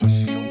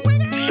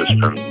It's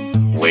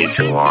been way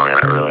too long, and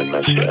I really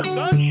miss you.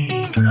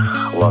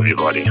 Love you,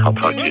 buddy. I'll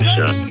talk to you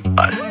soon.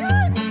 Bye.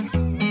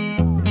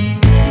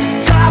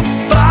 Top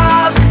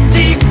fives and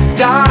deep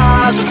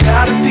dives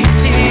without a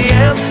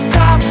PTM.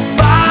 Top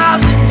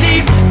fives and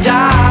deep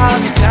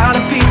dives without a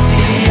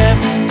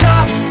PTM.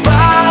 Top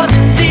fives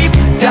and deep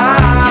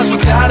dives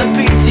without a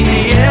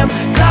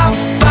PTM. Top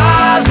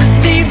fives and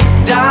deep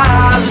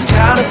dives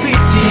without a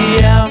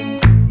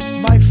PTM.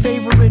 My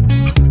favorite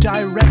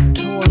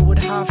director would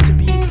have to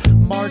be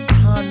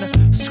Martin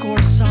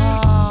Scorsese,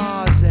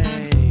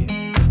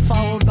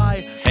 followed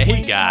by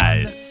Hey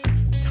guys,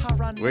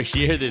 we're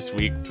here this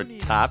week for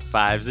Top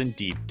Fives and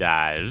Deep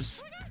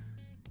Dives.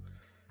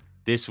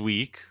 This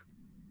week,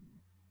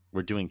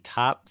 we're doing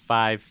top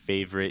 5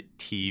 favorite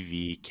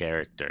TV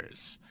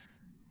characters.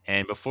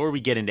 And before we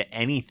get into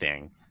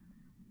anything,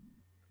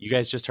 you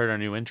guys just heard our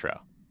new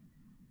intro.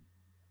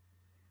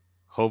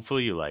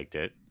 Hopefully you liked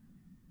it.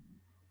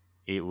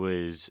 It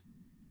was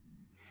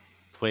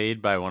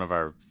played by one of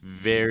our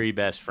very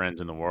best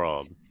friends in the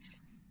world,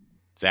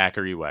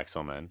 Zachary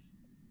Wexelman,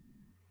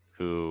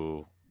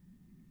 who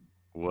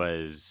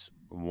was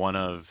one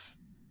of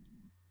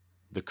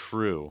the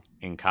crew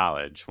in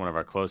college, one of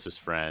our closest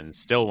friends,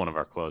 still one of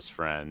our close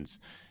friends,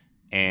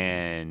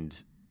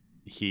 and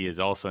he is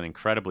also an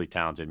incredibly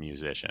talented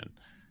musician.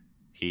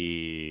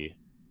 He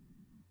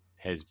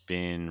has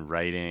been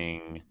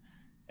writing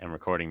and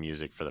recording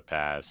music for the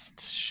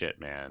past,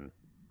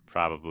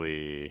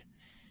 probably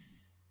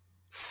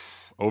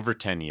over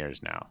 10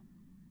 years now.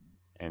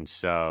 And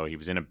so he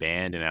was in a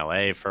band in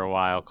LA for a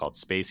while called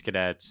Space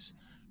Cadets.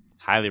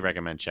 Highly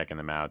recommend checking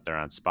them out. They're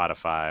on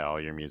Spotify,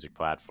 all your music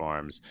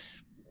platforms.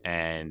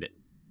 And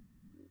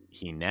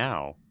he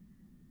now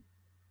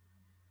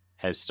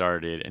has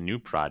started a new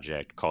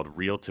project called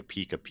Real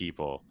Topeka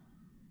People.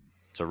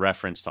 It's a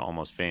reference to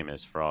Almost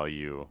Famous for all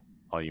you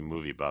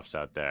movie buffs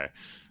out there.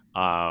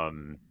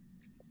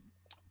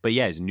 But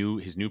yeah, his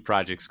new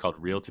project's called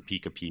Real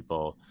Topeka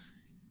People.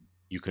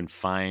 You can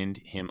find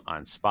him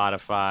on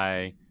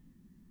Spotify,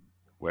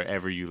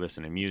 wherever you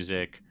listen to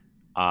music.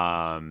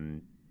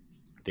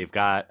 They've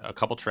got a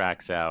couple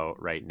tracks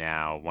out right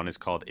now. One is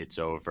called It's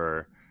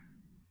Over.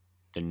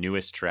 The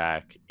newest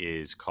track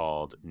is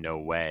called No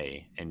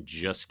Way and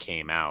just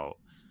came out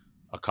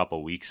a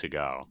couple weeks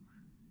ago.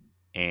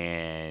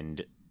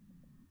 And,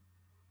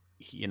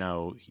 you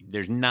know,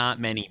 there's not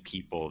many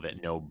people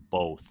that know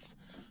both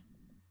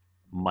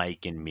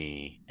Mike and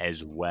me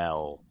as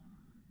well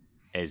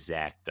as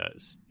Zach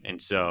does. And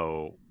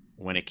so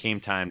when it came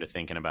time to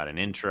thinking about an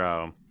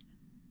intro,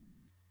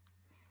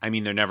 I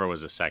mean, there never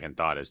was a second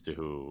thought as to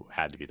who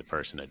had to be the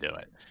person to do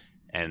it.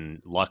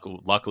 And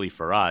luckily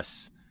for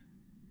us,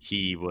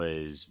 he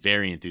was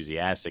very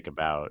enthusiastic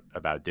about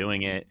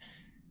doing it.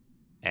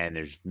 And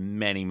there's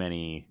many,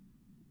 many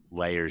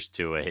layers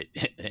to it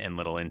and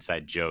little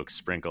inside jokes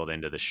sprinkled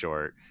into the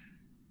short,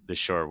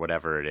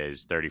 whatever it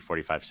is, 30,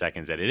 45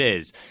 seconds that it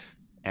is.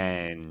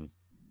 And,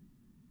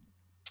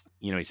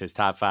 you know, he says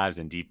top fives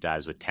and deep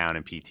dives with Town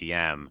and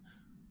PTM.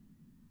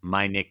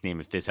 My nickname,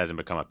 if this hasn't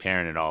become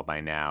apparent at all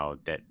by now,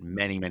 that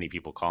many, many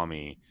people call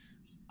me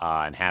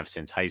and have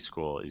since high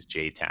school, is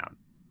J-Town.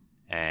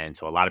 And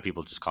so a lot of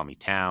people just call me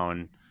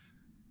Town.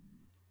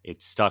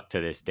 It's stuck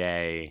to this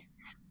day,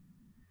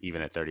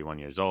 even at 31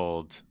 years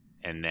old.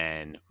 And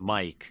then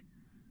Mike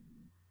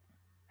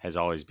has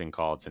always been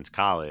called since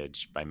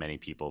college by many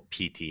people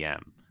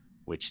PTM,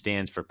 which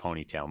stands for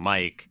Ponytail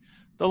Mike.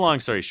 The long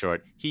story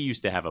short, he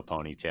used to have a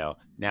ponytail.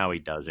 Now he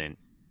doesn't.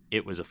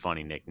 It was a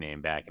funny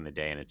nickname back in the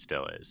day, and it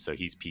still is. So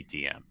he's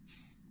PTM.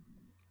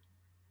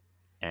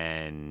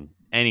 And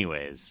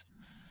anyways,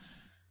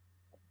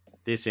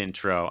 this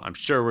intro, I'm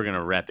sure we're going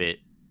to rep it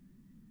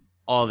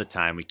all the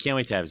time. We can't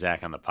wait to have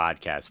Zach on the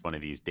podcast one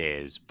of these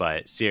days.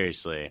 But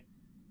seriously,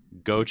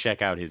 go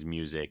check out his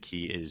music.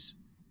 He is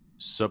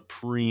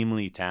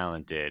supremely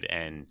talented.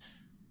 And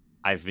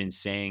I've been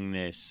saying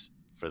this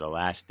for the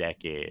last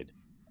decade.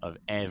 Of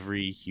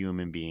every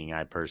human being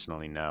I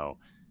personally know,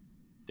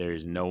 there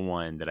is no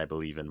one that I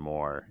believe in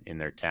more in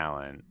their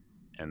talent,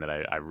 and that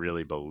I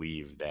really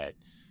believe that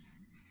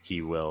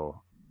he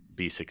will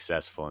be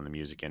successful in the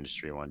music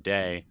industry one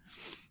day.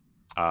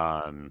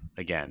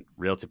 Again,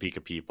 Real Topeka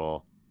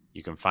People.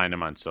 You can find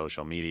him on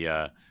social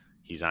media.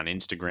 He's on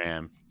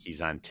Instagram.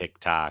 He's on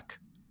TikTok.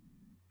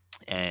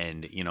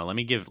 And, you know, let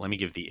me give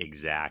the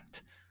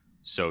exact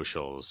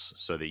socials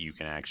so that you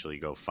can actually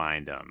go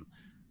find him.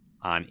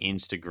 On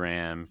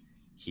Instagram,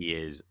 he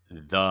is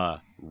the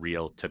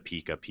Real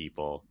Topeka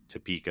People.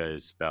 Topeka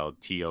is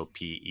spelled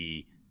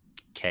Topeka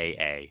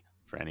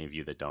for any of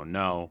you that don't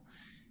know.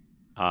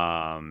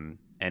 And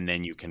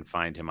then you can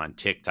find him on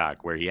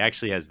TikTok, where he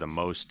actually has the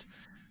most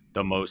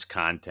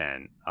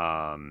content.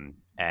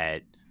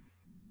 I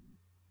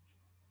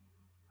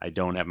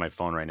don't have my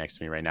phone right next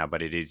to me right now,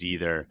 but it is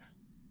either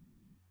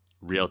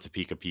Real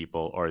Topeka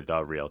People or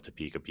the Real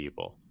Topeka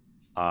People.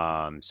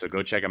 So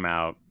go check him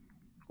out.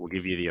 We'll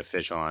give you the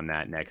official on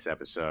that next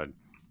episode.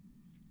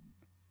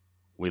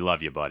 We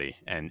love you, buddy.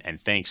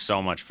 And thanks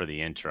so much for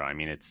the intro. I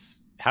mean,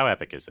 how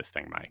epic is this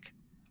thing, Mike?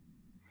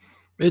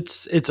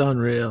 It's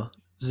unreal.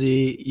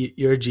 Z,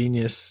 you're a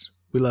genius.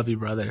 We love you,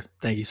 brother.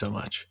 Thank you so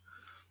much.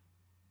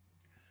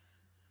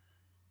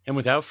 And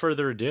without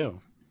further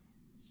ado,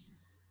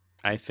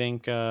 I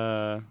think you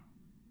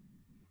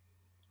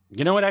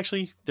know what?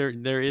 Actually,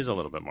 there is a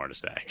little bit more to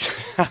say.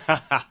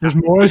 There's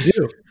more to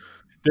do.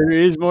 There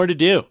is more to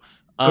do.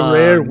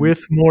 Rare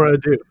with more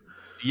ado.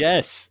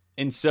 Yes.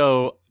 And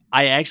so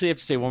I actually have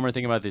to say one more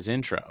thing about this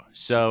intro.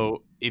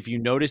 So if you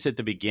notice at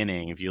the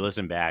beginning, if you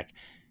listen back,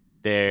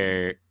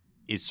 there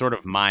is sort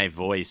of my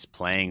voice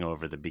playing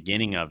over the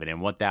beginning of it.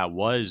 And what that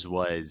was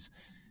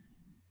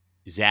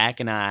Zach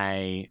and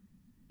I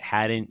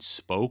hadn't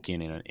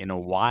spoken in a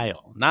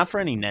while, not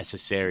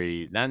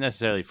necessarily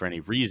for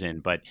any reason,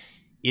 but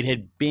it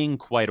had been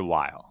quite a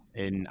while.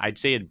 And I'd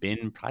say it'd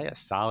been probably a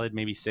solid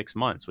maybe 6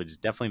 months, which is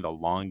definitely the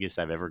longest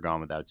I've ever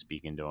gone without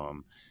speaking to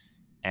him.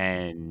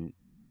 And,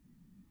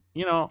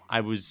 you know,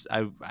 I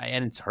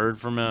hadn't heard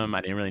from him.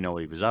 I didn't really know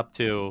what he was up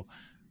to.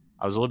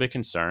 I was a little bit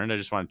concerned. I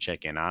just wanted to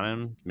check in on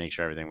him, make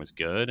sure everything was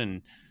good.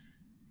 And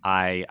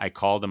I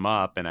called him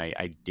up and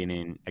I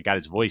got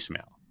his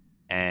voicemail.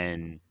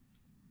 And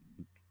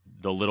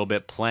the little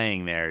bit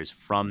playing there is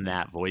from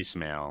that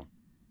voicemail,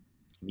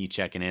 me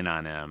checking in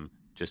on him,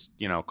 just,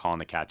 you know, calling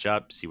to catch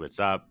up, see what's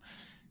up.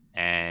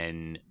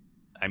 And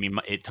I mean,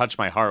 it touched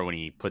my heart when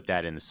he put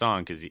that in the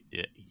song, because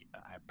I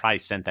probably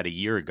sent that a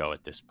year ago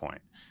at this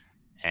point,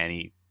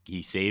 and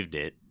he saved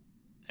it.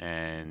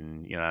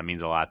 And, you know, that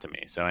means a lot to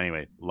me. So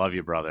anyway, love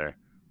you, brother.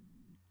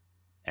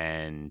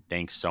 And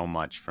thanks so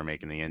much for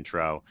making the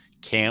intro.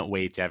 Can't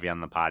wait to have you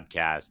on the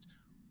podcast.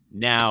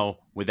 Now,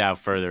 without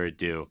further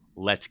ado,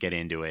 let's get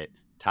into it.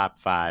 Top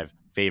 5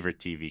 favorite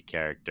TV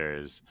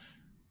characters.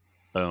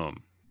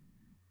 Boom.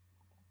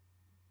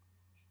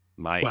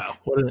 Mike. Wow,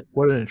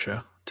 what an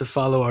intro to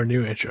follow our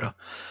new intro.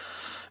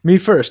 Me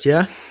first,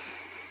 yeah?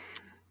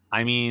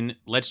 I mean,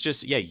 let's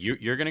just,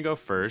 you're going to go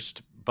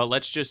first, but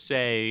let's just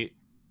say,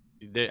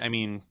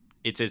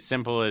 it's as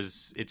simple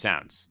as it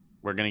sounds.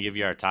 We're going to give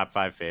you our top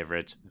 5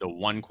 favorites. The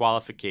one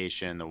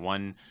qualification, the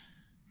one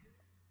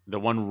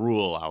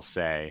rule, I'll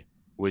say,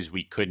 was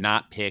we could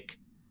not pick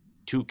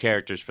 2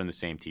 characters from the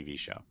same TV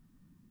show.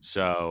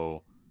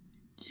 So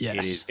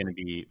yes, it is going to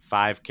be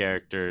 5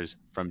 characters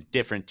from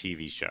different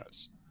TV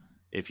shows.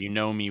 If you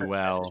know me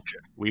well,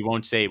 we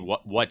won't say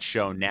what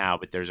show now,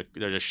 but there's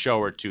a show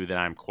or 2 that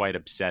I'm quite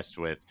obsessed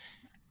with.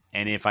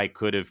 And if I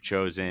could have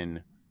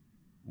chosen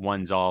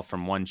ones all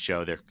from one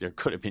show, there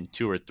could have been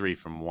 2 or 3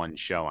 from one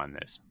show on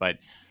this. But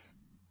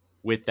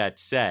with that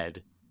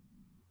said,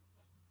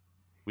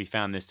 we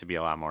found this to be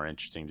a lot more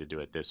interesting to do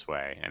it this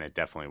way, and it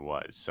definitely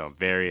was. So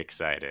very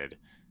excited.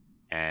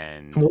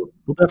 And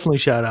we'll definitely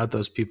shout out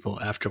those people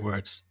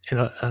afterwards in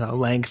a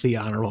lengthy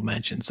honorable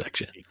mention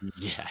section.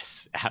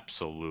 Yes,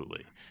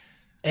 absolutely.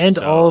 And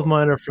all of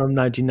mine are from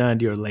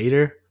 1990 or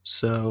later,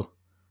 so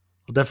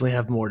we'll definitely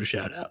have more to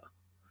shout out.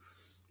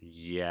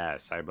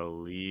 Yes, I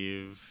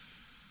believe.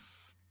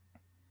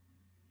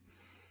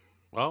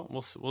 Well,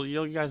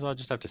 you guys all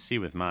just have to see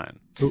with mine.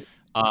 Ooh.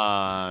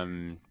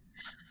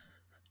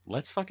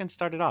 Let's fucking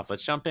start it off.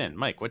 Let's jump in.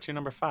 Mike, what's your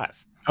number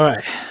 5? All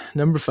right,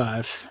 number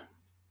 5.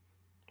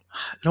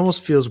 It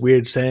almost feels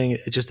weird saying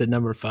it just at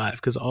number 5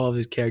 because all of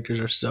these characters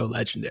are so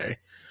legendary.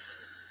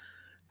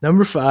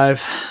 Number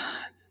 5,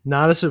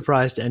 not a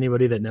surprise to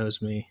anybody that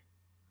knows me.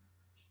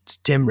 It's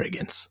Tim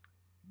Riggins.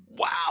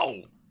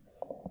 Wow.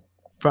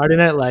 Friday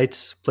Night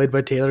Lights, played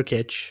by Taylor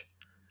Kitsch.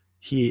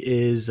 He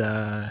is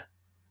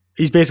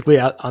he's basically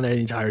out on the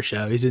entire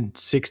show. He's in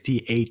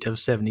 68 of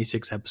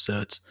 76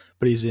 episodes,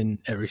 but he's in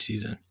every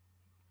season.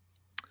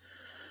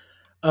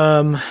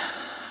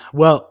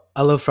 Well,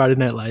 I love Friday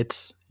Night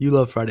Lights. You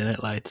love Friday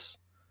Night Lights.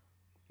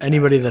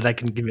 Anybody that I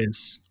can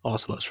convince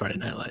also loves Friday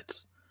Night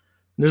Lights.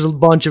 There's a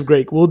bunch of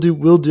great. We'll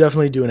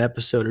definitely do an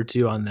episode or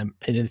 2 on them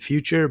in the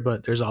future,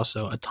 but there's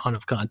also a ton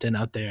of content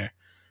out there.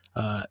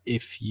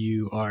 If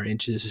you are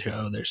into this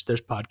show, there's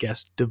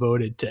podcasts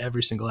devoted to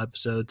every single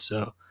episode.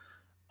 So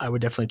I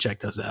would definitely check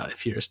those out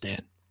if you're a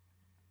stan.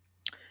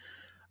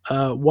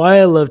 Why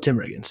I love Tim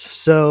Riggins.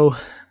 So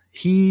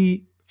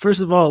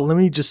first of all, let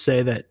me just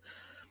say that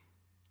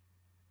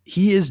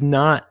he is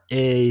not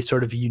a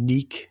sort of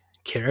unique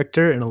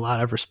character in a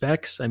lot of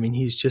respects. I mean,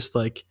 he's just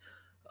like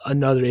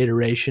another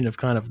iteration of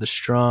kind of the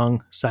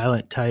strong,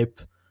 silent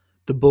type,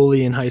 the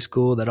bully in high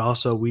school that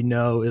also we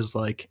know is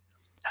like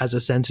has a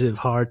sensitive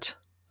heart.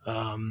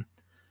 I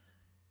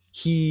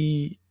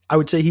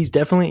would say he's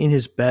definitely in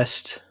his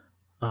best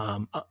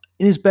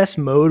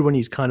mode when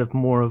he's kind of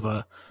more of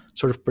a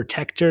sort of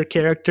protector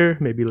character,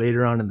 maybe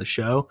later on in the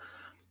show.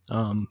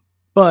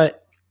 But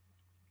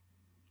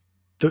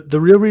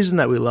the real reason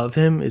that we love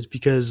him is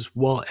because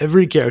while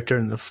every character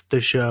in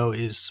the show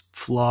is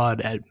flawed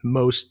at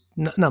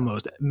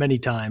many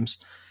times,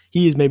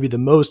 he is maybe the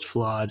most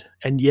flawed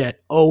and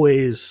yet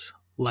always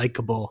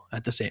likable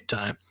at the same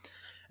time.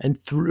 And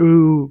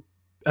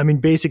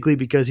basically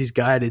because he's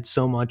guided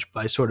so much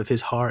by sort of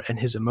his heart and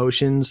his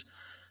emotions,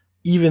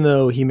 even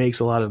though he makes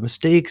a lot of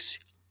mistakes,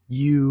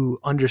 you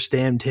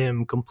understand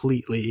him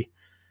completely.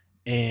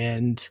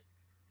 And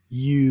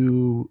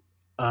you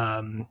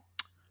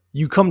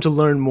you come to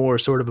learn more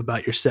sort of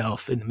about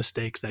yourself in the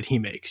mistakes that he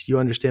makes. You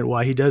understand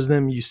why he does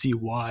them. You see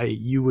why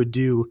you would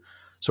do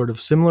sort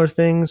of similar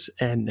things.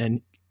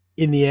 And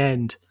in the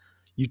end,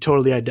 you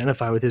totally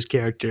identify with his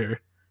character.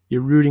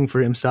 You're rooting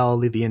for him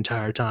solidly the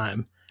entire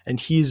time. And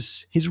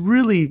he's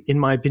really, in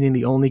my opinion,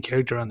 the only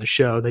character on the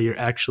show that you're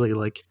actually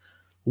like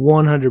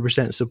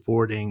 100%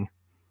 supporting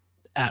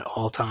at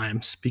all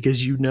times,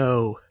 because you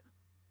know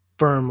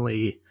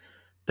firmly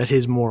that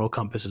his moral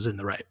compass is in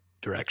the right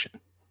direction.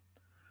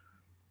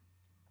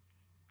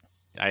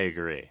 I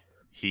agree.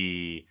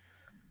 You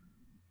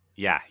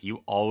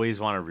always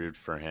want to root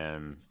for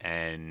him.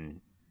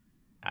 And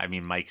I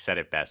mean, Mike said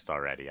it best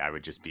already. I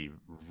would just be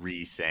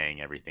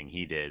re-saying everything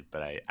he did,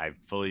 but I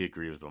fully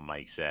agree with what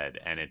Mike said.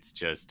 And it's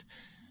just,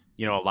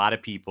 a lot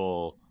of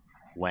people,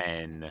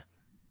 when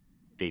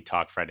they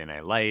talk Friday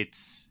Night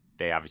Lights,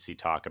 they obviously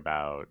talk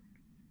about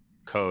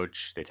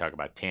Coach, they talk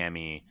about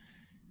Tammy,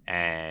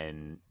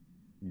 and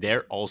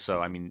they're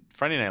also, I mean,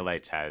 Friday Night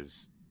Lights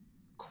has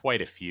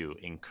quite a few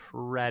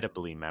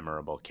incredibly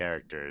memorable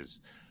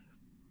characters,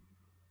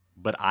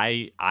 but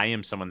I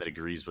am someone that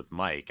agrees with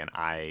Mike, and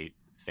I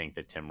think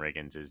that Tim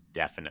Riggins is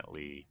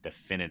definitively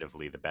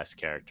the best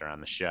character on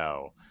the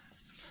show.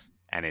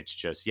 And it's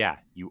just,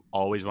 you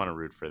always want to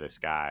root for this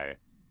guy.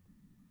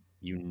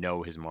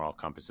 His moral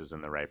compass is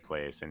in the right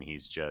place, and he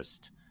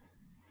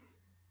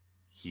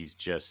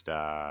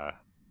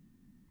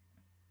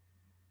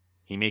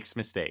makes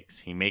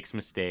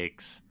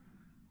mistakes,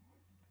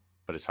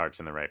 but his heart's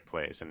in the right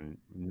place. And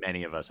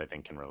many of us, I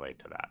think, can relate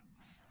to that.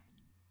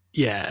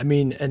 Yeah, I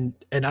mean, and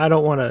I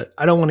don't want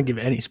to give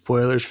any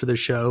spoilers for the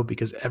show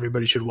because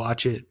everybody should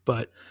watch it.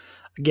 But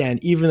again,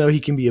 even though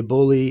he can be a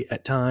bully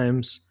at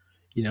times,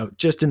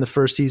 just in the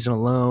first season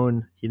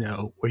alone,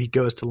 where he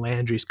goes to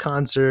Landry's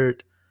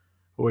concert,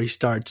 where he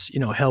starts,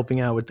 helping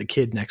out with the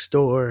kid next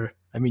door.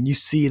 I mean, you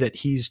see that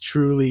he's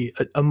truly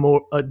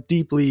a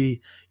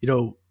deeply,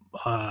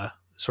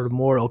 sort of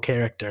moral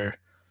character.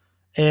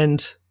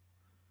 And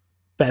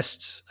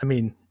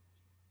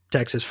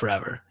Texas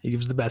forever. He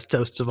gives the best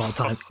toasts of all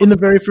time in the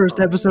very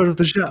first episode of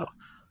the show.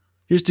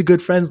 Here's to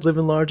good friends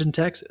living large in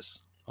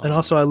Texas. And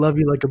also, I Love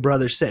You Like a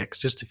Brother 6,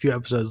 just a few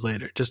episodes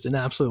later. Just an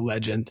absolute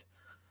legend.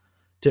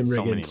 Tim Riggins.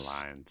 So many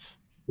lines.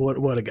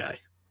 What a guy.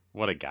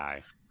 What a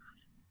guy.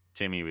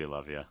 Timmy, we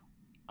love you.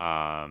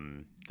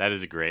 That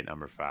is a great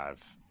number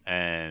 5.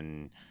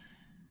 And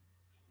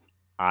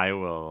I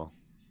will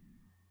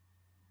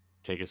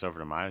take us over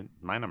to my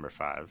number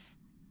 5,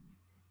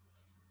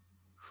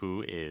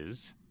 who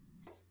is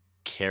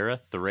Kara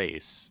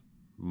Thrace,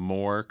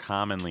 more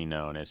commonly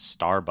known as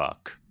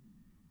Starbuck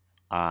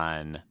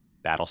on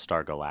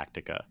Battlestar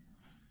Galactica,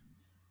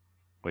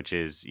 which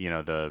is,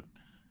 the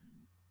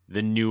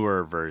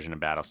newer version of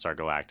Battlestar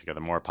Galactica, the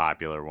more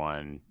popular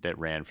one that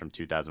ran from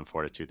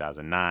 2004 to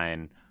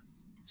 2009.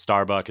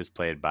 Starbuck is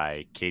played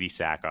by Katie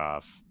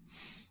Sackhoff,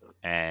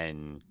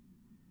 and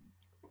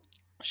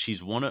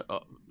she's one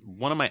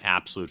of my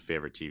absolute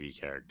favorite TV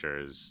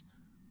characters.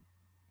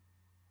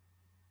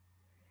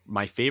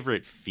 My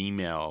favorite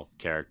female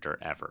character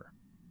ever.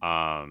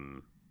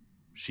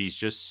 She's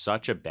just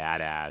such a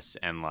badass,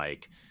 and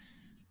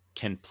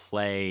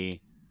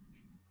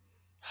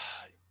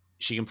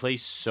she can play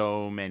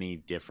so many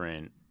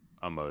different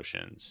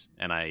emotions.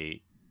 And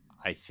I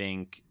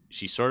think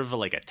she's sort of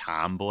like a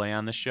tomboy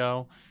on the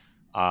show.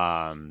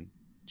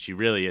 She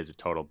really is a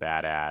total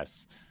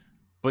badass,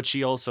 but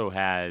she also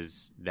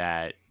has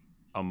that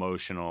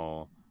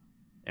emotional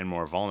and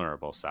more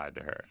vulnerable side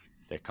to her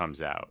that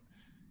comes out.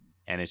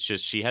 And it's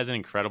just, she has an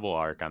incredible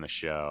arc on the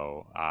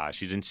show.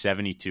 She's in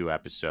 72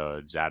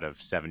 episodes out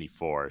of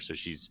 74. So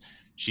she's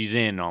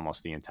in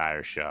almost the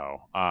entire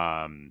show.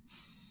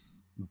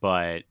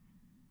 But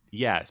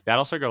yes,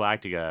 Battlestar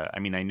Galactica, I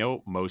mean, I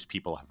know most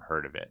people have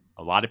heard of it.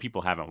 A lot of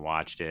people haven't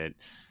watched it.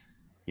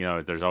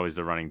 There's always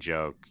the running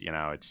joke,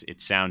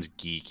 it sounds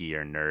geeky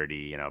or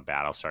nerdy,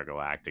 Battlestar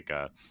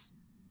Galactica.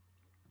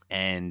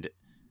 And,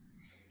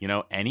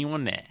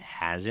 anyone that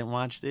hasn't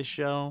watched this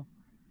show,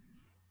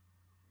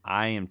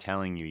 I am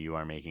telling you, you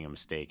are making a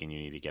mistake and you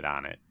need to get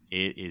on it.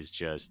 It is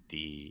just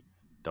the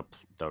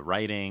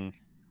writing,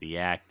 the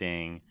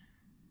acting,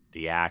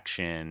 the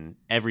action,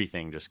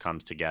 everything just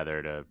comes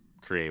together to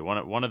create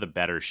one of the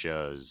better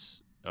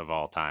shows of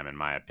all time, in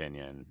my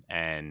opinion.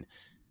 And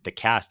the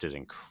cast is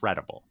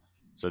incredible.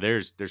 So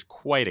there's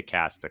quite a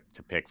cast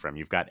to pick from.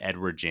 You've got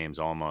Edward James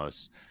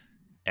Olmos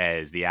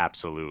as the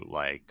absolute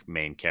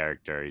main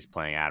character. He's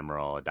playing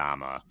Admiral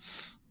Adama.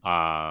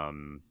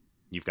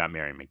 You've got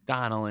Mary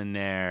McDonnell in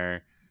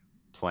there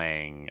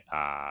playing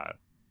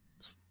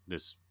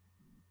this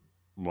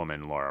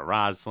woman, Laura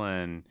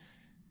Roslin.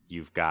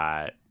 You've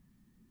got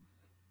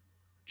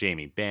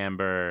Jamie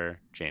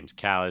Bamber, James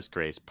Callis,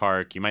 Grace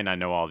Park. You might not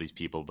know all these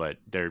people, but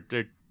they're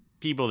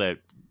people that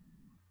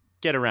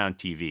get around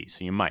TV,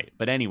 so you might.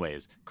 But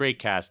anyways, great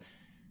cast.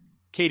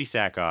 Katie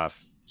Sackhoff,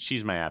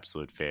 she's my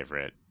absolute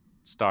favorite.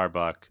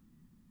 Starbuck,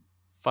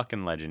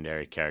 fucking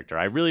legendary character.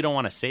 I really don't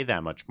want to say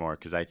that much more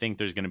because I think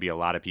there's going to be a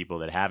lot of people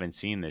that haven't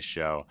seen this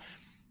show.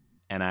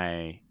 And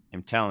I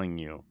am telling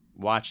you,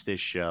 watch this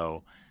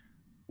show.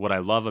 What I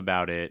love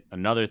about it,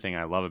 another thing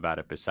I love about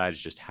it, besides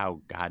just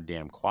how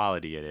goddamn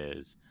quality it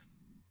is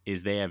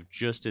they have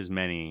just as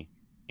many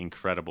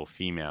incredible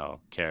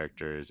female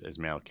characters as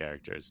male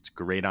characters. It's a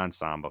great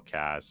ensemble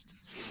cast.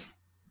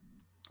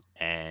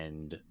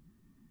 And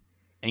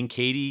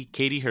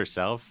Katie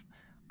herself,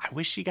 I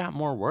wish she got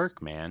more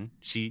work, man.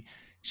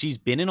 She's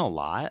been in a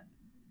lot,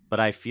 but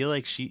I feel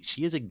like she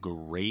is a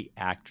great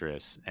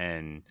actress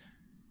and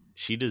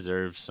she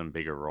deserves some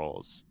bigger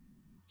roles.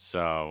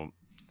 So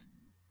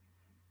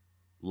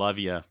love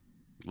you,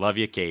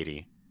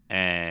 Katie.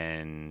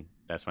 And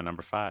that's my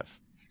number 5.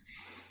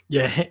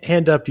 Yeah,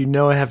 hand up.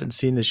 I haven't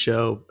seen the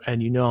show,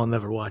 and I'll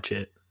never watch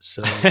it.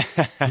 So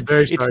I'm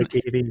very sorry,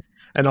 Katie,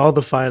 and all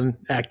the fine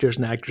actors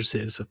and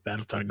actresses of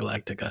Battlestar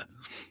Galactica.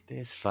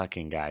 This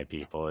fucking guy,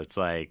 people. It's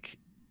like,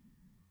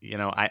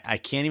 I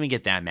can't even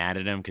get that mad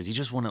at him because he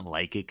just wouldn't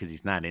like it because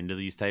he's not into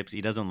these types.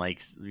 He doesn't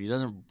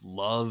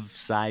love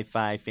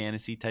sci-fi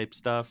fantasy type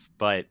stuff.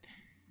 But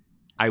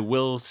I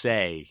will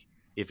say,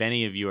 if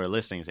any of you are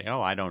listening and say,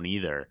 oh, I don't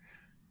either,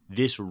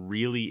 this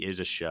really is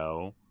a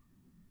show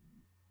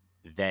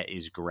that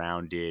is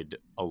grounded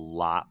a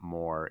lot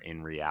more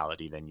in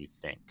reality than you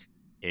think.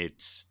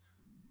 It's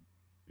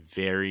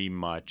very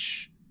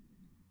much,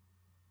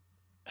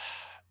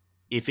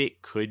 if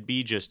it could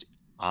be just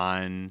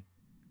on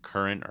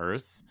current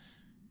Earth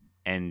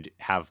and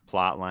have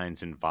plot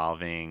lines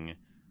involving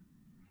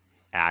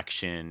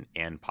action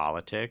and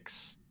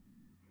politics,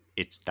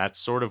 that's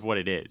sort of what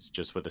it is,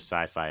 just with a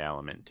sci-fi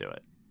element to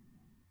it.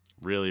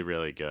 Really,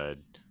 really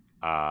good.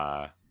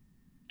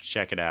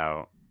 Check it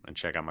out. And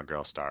check out my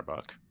girl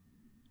Starbuck.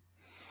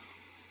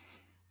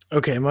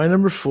 Okay, my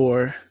number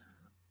 4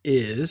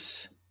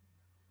 is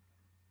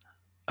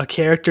a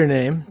character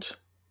named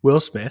Will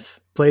Smith,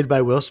 played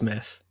by Will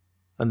Smith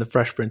on The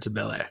Fresh Prince of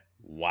Bel-Air.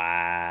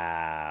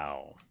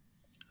 Wow.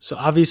 So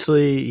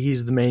obviously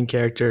he's the main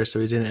character, so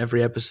he's in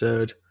every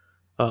episode,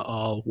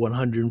 all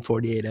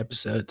 148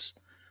 episodes.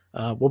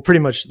 Well,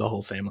 pretty much the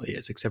whole family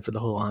is, except for the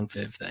whole Aunt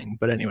Viv thing.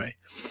 But anyway,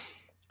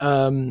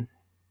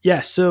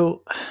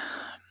 so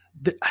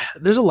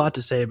there's a lot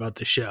to say about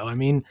the show. I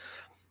mean,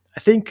 I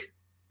think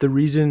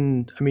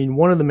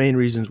one of the main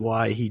reasons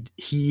why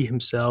he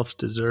himself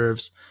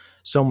deserves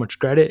so much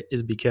credit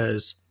is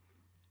because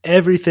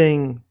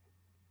everything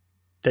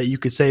that you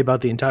could say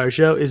about the entire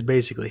show is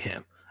basically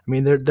him. I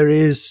mean, there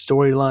is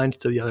storylines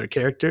to the other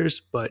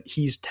characters, but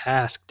he's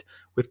tasked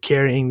with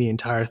carrying the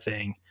entire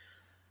thing.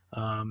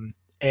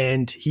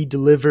 And he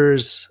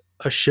delivers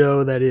a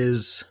show that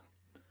is,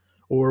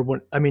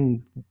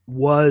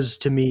 was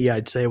to me,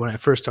 I'd say when I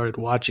first started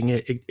watching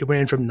it, it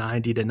ran from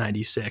 90 to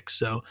 96.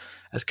 So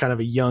as kind of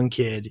a young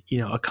kid,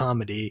 a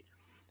comedy.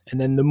 And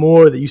then the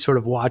more that you sort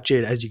of watch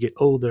it as you get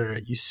older,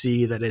 you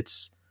see that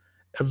it's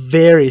a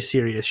very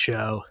serious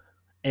show.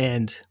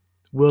 And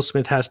Will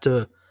Smith has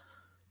to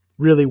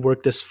really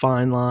work this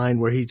fine line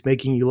where he's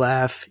making you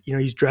laugh.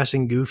 He's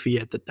dressing goofy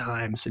at the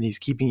times and he's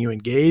keeping you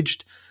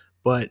engaged,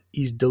 but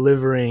he's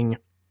delivering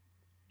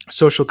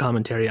social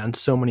commentary on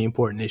so many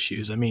important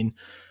issues. I mean,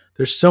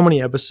 there's so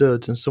many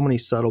episodes and so many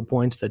subtle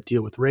points that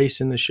deal with race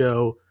in the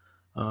show.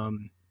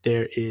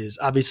 There is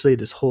obviously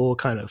this whole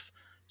kind of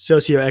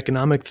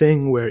socioeconomic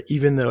thing where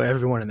even though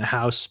everyone in the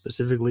house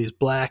specifically is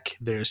black,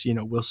 there's,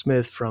 Will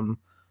Smith from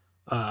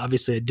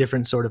obviously a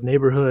different sort of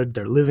neighborhood.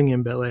 They're living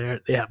in Bel-Air.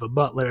 They have a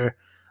butler.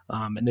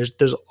 And there's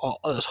this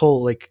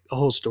whole a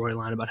whole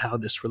storyline about how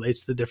this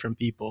relates to different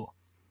people.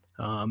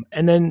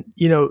 And then,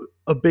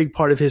 a big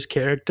part of his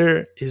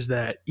character is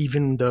that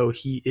even though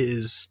he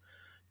is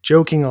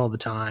joking all the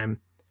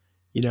time,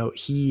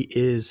 he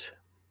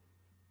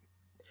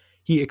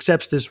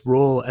accepts this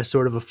role as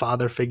sort of a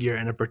father figure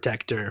and a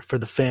protector for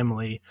the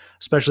family,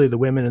 especially the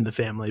women in the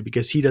family,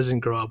 because he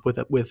doesn't grow up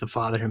with a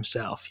father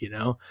himself,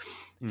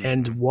 Mm-hmm.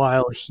 And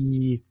while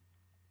he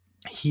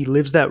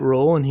lives that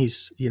role and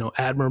he's,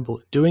 admirable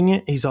at doing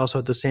it, he's also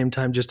at the same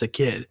time just a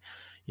kid,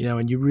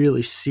 and you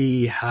really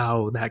see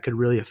how that could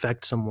really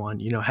affect someone,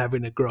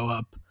 having to grow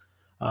up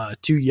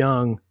too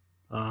young,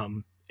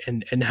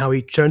 and how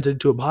he turns it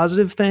into a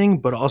positive thing,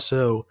 but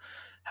also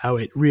how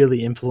it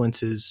really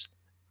influences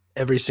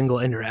every single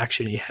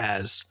interaction he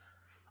has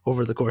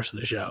over the course of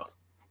the show.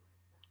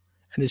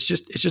 And it's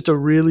just a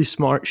really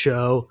smart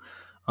show.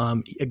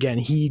 Again,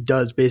 he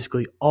does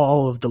basically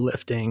all of the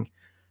lifting,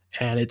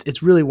 and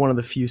it's really one of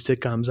the few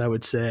sitcoms, I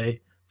would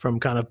say,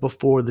 from kind of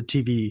before the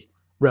TV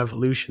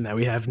revolution that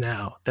we have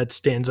now that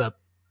stands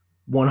up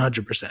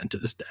 100% to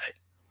this day.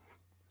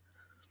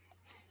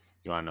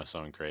 You want to know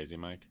something crazy,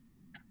 Mike?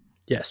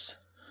 Yes.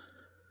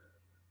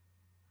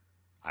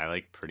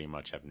 I pretty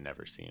much have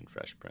never seen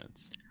Fresh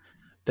Prince.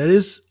 That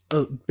is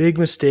a big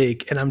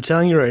mistake, and I'm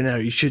telling you right now,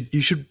 you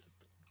should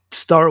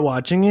start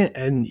watching it,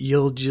 and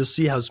you'll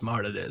see how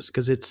smart it is,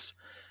 because it's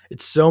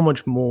so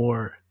much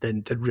more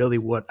than really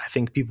what I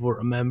think people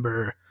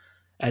remember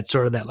at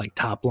sort of that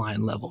top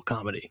line level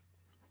comedy.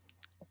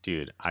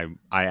 Dude, I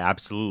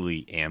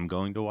absolutely am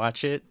going to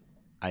watch it.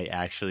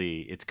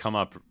 It's come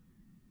up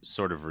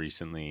sort of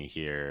recently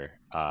here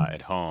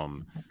at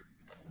home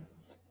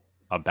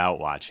about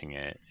watching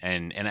it,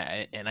 and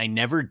I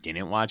never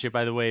didn't watch it,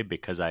 by the way,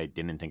 because I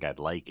didn't think I'd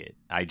like it.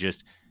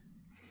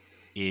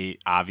 It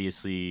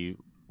obviously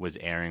was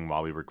airing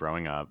while we were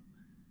growing up.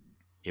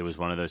 It was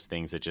one of those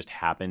things that just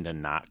happened to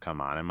not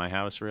come on in my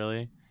house,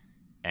 really.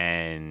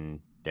 And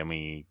then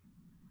we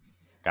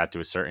got to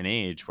a certain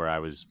age where I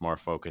was more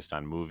focused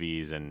on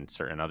movies and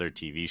certain other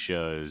TV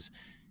shows.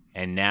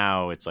 And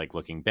now it's like,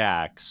 looking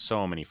back,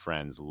 so many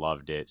friends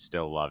loved it,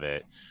 still love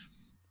it.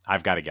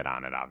 I've got to get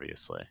on it,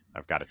 obviously.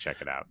 I've got to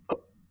check it out.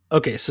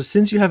 Okay, so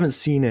since you haven't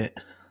seen it,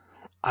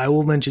 I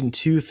will mention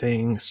two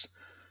things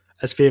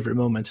as favorite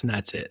moments, and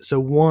that's it. So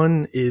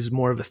one is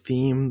more of a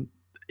theme,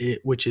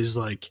 which is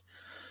like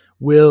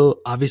Will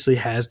obviously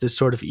has this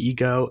sort of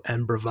ego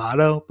and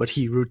bravado, but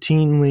he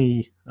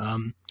routinely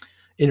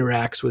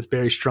interacts with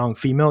very strong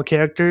female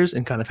characters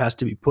and kind of has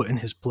to be put in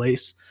his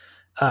place.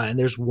 And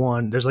there's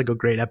like a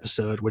great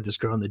episode with this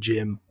girl in the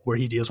gym where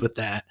he deals with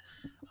that.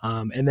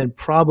 And then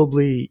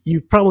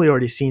you've probably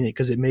already seen it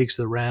because it makes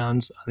the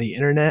rounds on the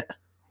internet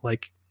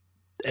like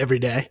every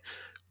day,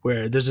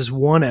 where there's this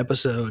one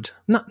episode,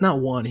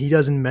 not one, he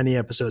does in many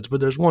episodes, but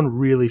there's one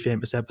really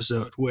famous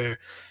episode where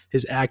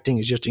his acting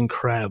is just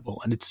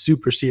incredible and it's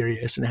super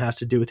serious and it has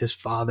to do with his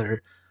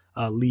father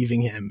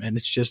leaving him. And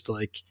it's just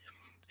like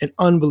an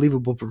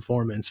unbelievable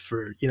performance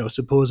for,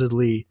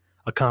 supposedly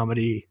a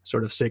comedy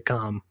sort of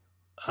sitcom.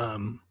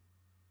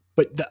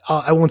 But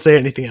I won't say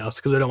anything else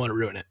because I don't want to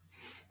ruin it.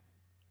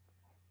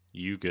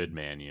 You good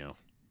man, you.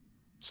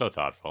 So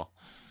thoughtful.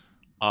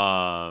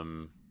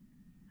 Well,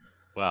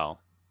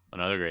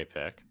 another great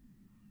pick.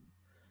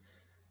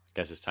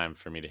 Guess it's time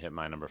for me to hit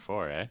my number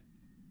 4, eh?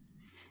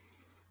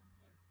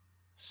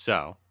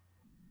 So,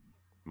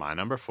 my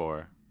number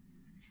 4,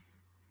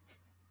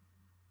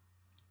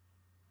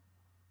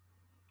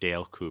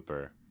 Dale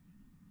Cooper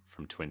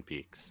from Twin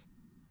Peaks.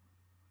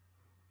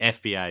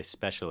 FBI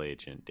Special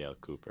Agent Dale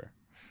Cooper.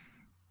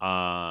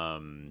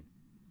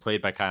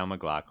 Played by Kyle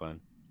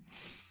MacLachlan.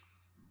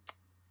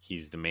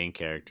 He's the main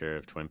character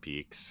of Twin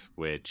Peaks,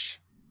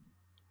 which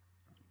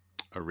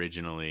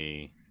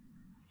originally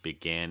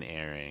began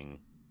airing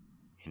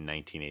in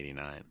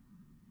 1989.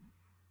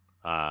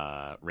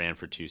 Ran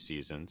for 2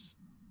 seasons.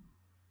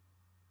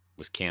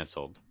 Was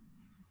canceled.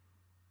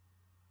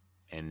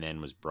 And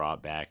then was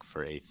brought back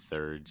for a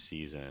 3rd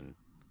season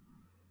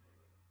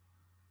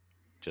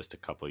just a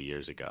couple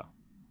years ago.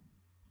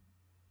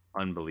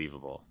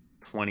 Unbelievable.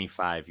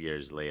 25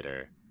 years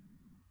later,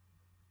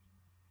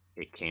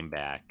 it came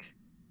back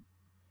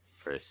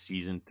for a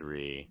season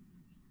 3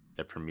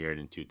 that premiered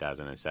in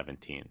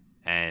 2017.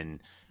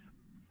 And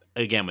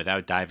again,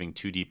 without diving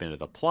too deep into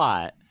the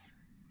plot,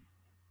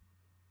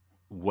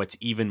 what's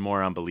even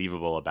more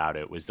unbelievable about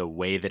it was the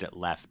way that it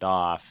left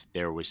off.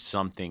 There was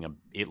something,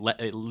 it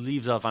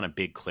leaves off on a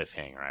big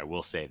cliffhanger. I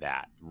will say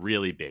that.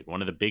 Really big.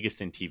 One of the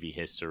biggest in TV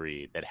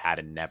history that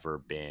had never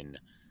been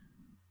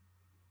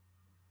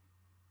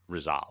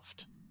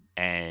resolved.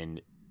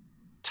 And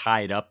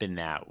tied up in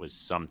that was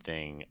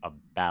something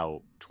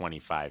about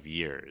 25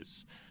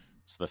 years.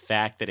 So the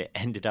fact that it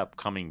ended up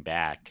coming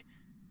back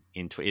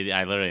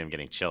I literally am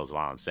getting chills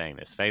while I'm saying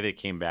this. The fact that it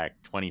came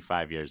back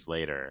 25 years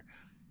later,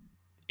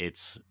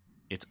 it's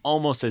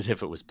almost as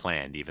if it was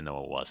planned, even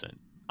though it wasn't.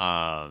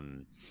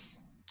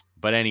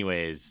 But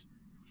anyways,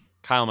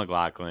 Kyle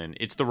MacLachlan,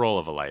 it's the role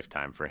of a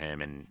lifetime for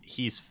him, and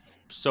he's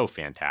so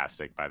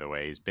fantastic, by the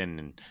way. He's been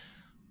in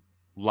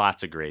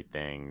lots of great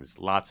things,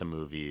 lots of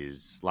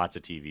movies, lots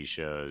of TV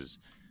shows.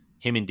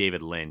 Him and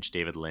David Lynch.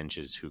 David Lynch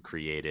is who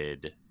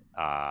created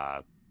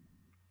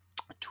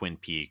Twin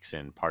Peaks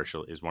and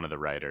is one of the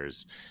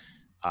writers.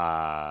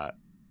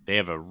 They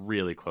have a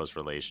really close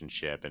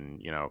relationship,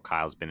 and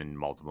Kyle's been in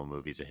multiple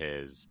movies of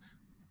his,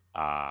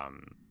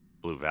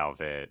 Blue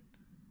Velvet,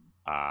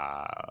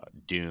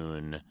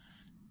 Dune,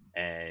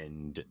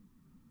 and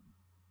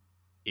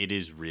it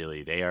is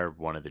really, they are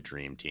one of the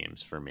dream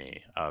teams for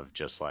me of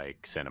just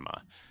like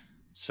cinema.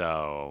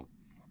 So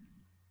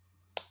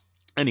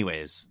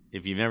anyways,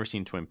 if you've never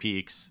seen Twin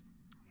Peaks,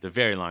 the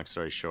very long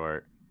story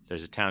short,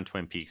 there's a town,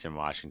 Twin Peaks, in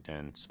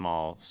Washington,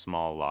 small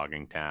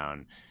logging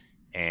town,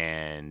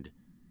 and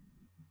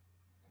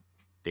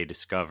they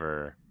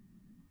discover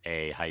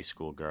a high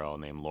school girl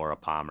named Laura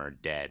Palmer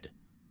dead.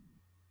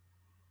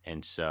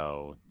 And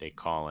so they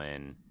call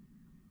in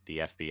the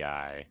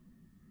FBI.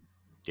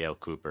 Dale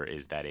Cooper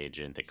is that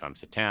agent that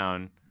comes to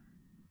town.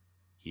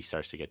 He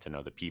starts to get to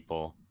know the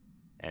people,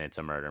 and it's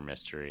a murder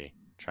mystery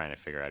trying to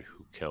figure out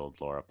who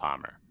killed Laura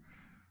Palmer.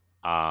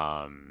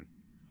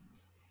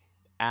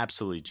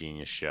 Absolutely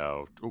genius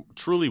show.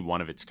 Truly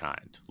one of its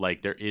kind.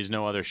 Like, there is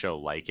no other show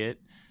like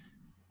it,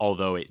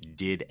 although it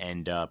did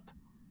end up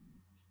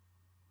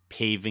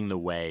paving the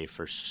way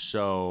for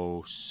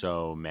so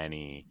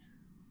many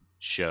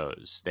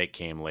shows that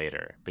came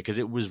later, because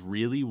it was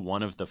really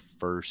one of the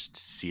first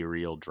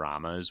serial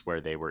dramas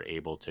where they were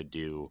able to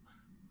do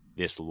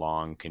this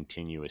long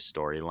continuous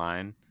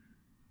storyline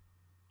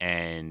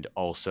and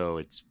also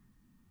it's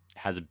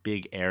has a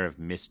big air of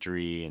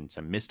mystery and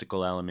some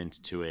mystical elements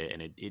to it,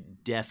 and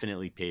it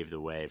definitely paved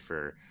the way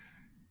for,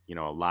 you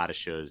know, a lot of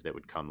shows that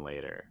would come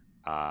later,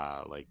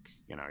 like,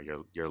 you know,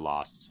 your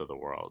Losts of the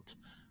world.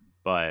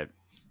 But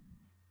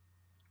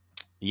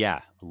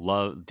yeah,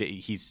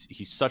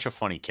 he's such a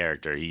funny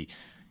character.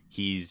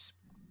 He's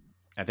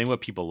I think what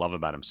people love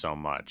about him so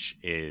much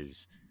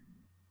is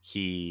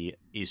he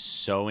is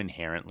so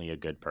inherently a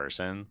good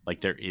person.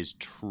 Like, there is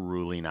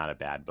truly not a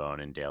bad bone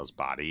in Dale's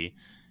body.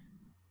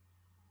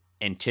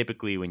 And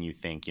typically when you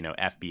think, you know,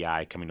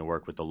 FBI coming to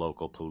work with the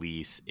local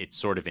police, it's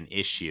sort of an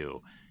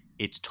issue.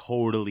 It's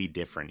totally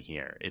different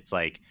here. It's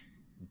like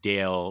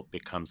Dale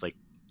becomes like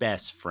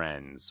best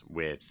friends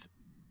with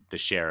the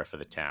sheriff of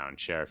the town,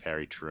 Sheriff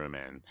Harry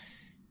Truman.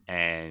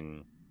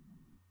 And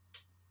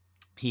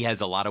he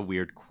has a lot of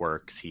weird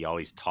quirks. He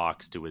always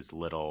talks to his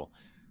little,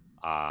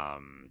 sort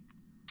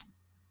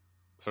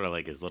of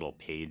like his little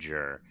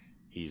pager.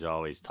 He's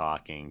always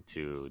talking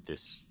to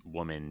this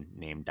woman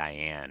named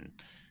Diane.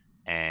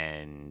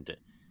 And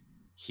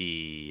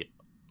he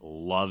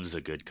loves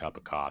a good cup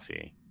of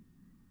coffee,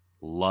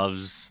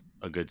 loves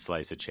a good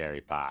slice of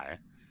cherry pie.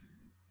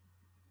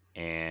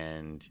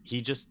 And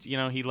he just, you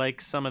know, he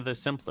likes some of the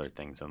simpler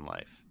things in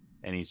life.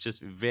 And he's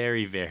just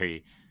very,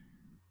 very,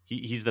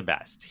 he's the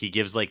best. He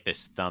gives like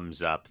this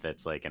thumbs up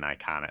that's like an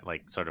iconic,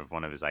 like sort of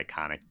one of his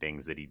iconic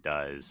things that he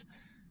does.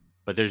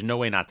 But there's no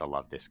way not to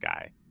love this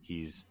guy.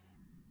 He's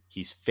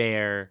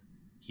fair,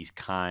 he's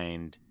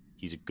kind,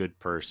 he's a good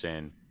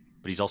person,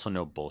 but he's also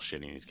no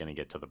bullshitting. He's going to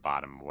get to the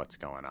bottom of what's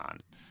going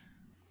on.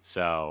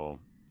 So,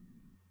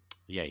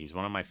 yeah, he's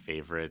one of my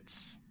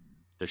favorites.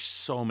 There's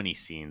so many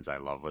scenes I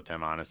love with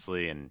him,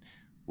 honestly. And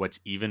what's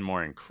even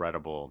more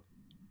incredible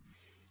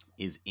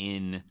is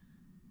in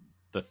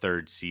the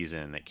third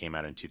season that came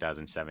out in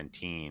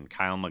 2017,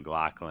 Kyle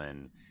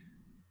MacLachlan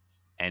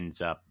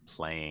ends up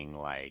playing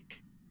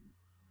like,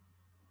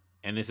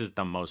 and this is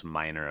the most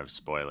minor of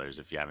spoilers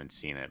if you haven't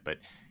seen it, but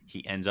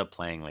he ends up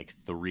playing like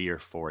 3 or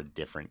 4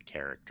 different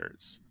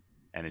characters,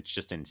 and it's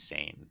just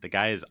insane. The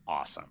guy is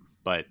awesome.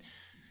 But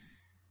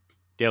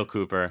Dale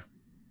Cooper,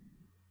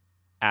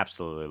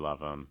 absolutely love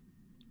him.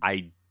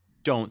 I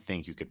don't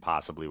think you could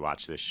possibly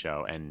watch this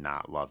show and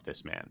not love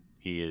this man.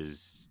 He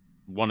is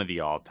one of the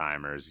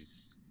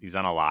all-timers. He's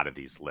on a lot of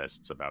these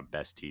lists about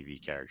best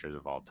TV characters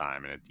of all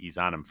time, and he's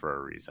on them for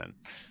a reason.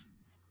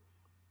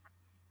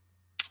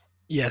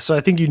 Yeah, so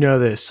I think you know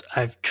this.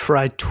 I've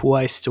tried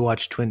twice to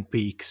watch Twin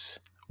Peaks.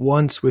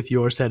 Once with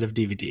your set of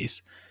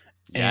DVDs.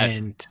 Yes.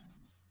 And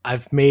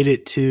I've made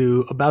it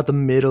to about the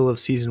middle of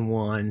season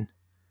 1.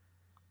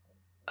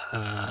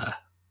 And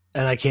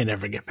I can't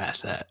ever get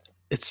past that.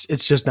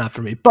 It's just not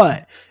for me.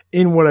 But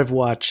in what I've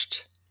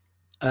watched,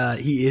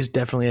 he is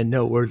definitely a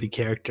noteworthy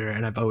character,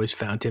 and I've always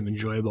found him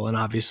enjoyable. And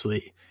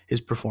obviously,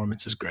 his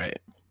performance is great.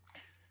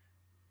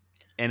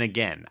 And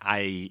again,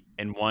 I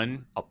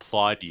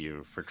applaud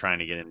you for trying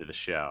to get into the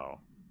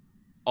show.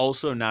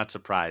 Also not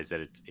surprised that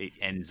it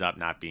ends up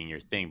not being your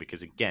thing,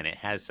 because again, it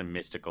has some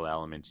mystical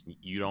elements.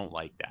 You don't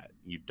like that.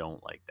 You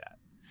don't like that.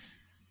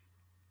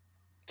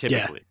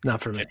 Typically. Yeah, not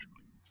for me.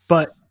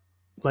 But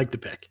like the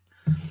pick.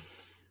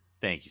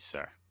 Thank you,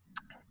 sir.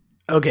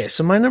 Okay,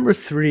 so my number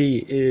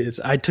 3 is,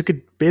 I took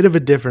a bit of a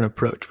different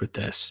approach with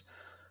this.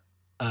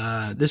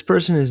 This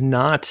person is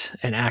not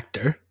an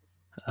actor.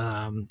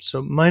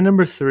 So my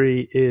number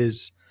 3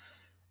 is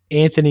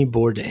Anthony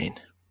Bourdain,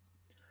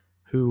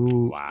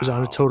 who was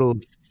on a total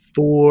of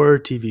 4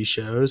 TV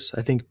shows.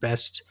 I think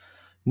best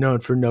known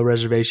for No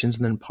Reservations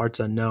and then Parts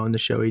Unknown, the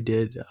show he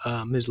did,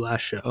 his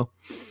last show.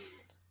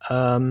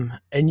 And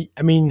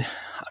I mean,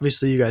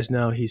 obviously you guys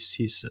know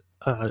he's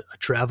a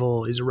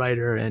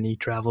writer, and he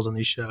travels on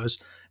these shows,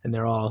 and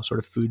they're all sort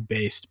of food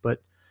based.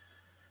 But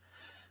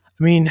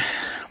I mean,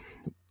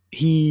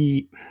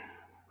 I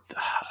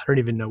don't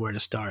even know where to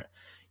start.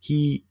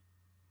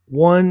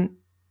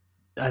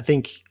 I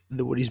think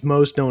what he's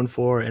most known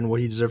for, and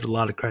what he deserves a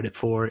lot of credit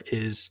for,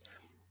 is,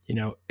 you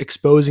know,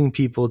 exposing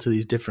people to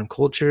these different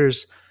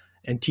cultures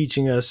and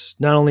teaching us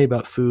not only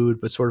about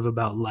food, but sort of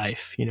about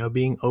life, you know,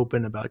 being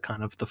open about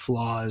kind of the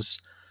flaws,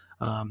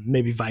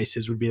 maybe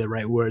vices would be the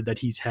right word, that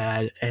he's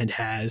had and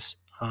has,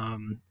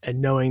 and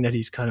knowing that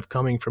he's kind of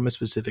coming from a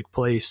specific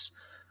place,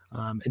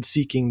 and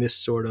seeking this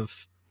sort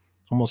of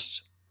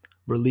almost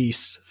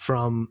release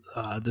from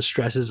the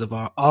stresses of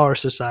our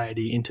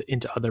society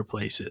into other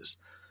places.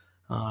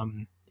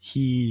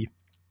 He,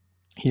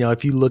 you know,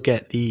 if you look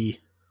at the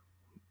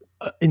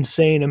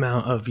insane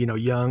amount of, you know,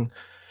 young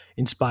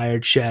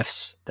inspired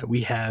chefs that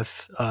we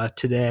have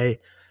today,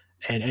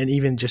 and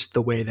even just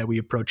the way that we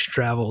approach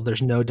travel,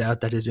 there's no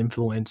doubt that his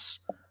influence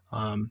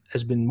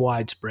has been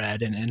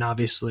widespread. And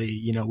obviously,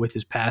 you know, with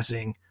his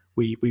passing,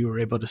 we were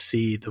able to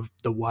see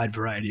the wide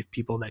variety of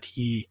people that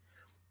he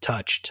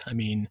touched. I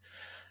mean,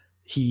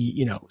 he,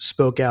 you know,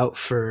 spoke out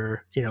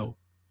for, you know,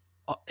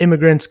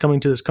 immigrants coming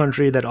to this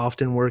country that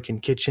often work in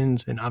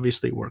kitchens and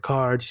obviously work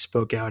hard. He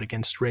spoke out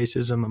against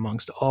racism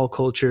amongst all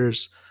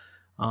cultures.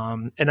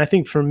 And I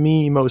think for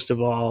me, most of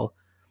all,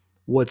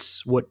 what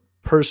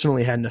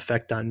personally had an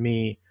effect on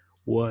me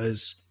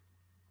was,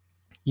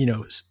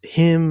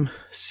 him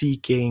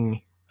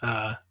seeking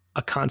a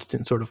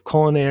constant sort of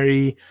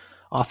culinary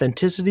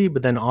authenticity,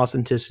 but then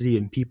authenticity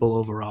in people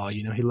overall.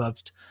 He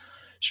loved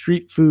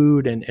street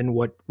food and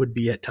what would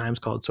be at times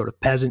called sort of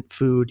peasant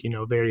food,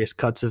 various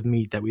cuts of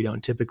meat that we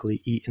don't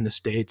typically eat in the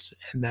States.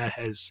 And that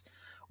has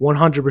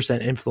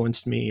 100%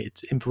 influenced me.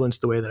 It's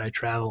influenced the way that I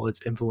travel.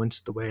 It's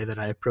influenced the way that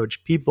I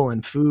approach people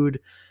and food.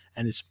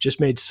 And it's just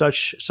made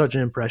such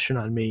an impression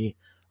on me,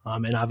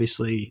 and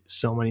obviously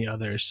so many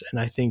others. And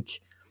I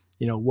think,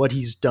 what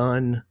he's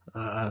done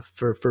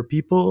for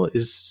people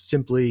is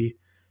simply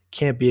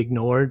can't be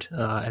ignored.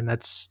 And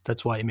that's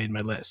why he made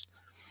my list.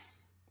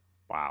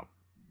 Wow.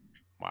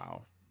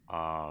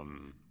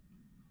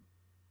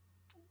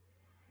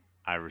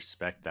 I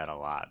respect that a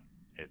lot.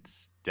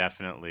 It's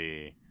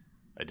definitely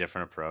a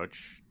different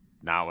approach.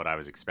 Not what I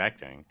was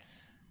expecting.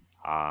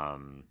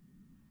 But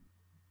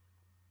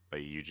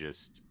you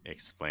just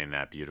explained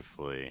that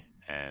beautifully.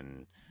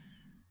 And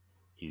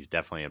he's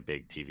definitely a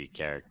big TV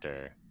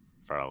character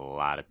for a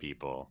lot of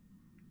people,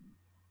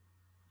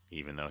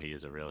 even though he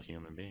is a real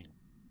human being.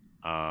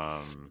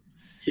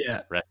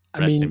 Yeah.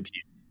 Rest in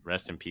peace.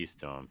 Rest in peace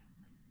to him.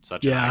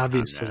 Such an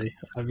icon,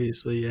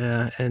 obviously,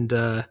 yeah. And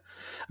a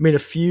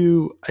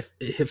few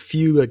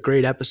like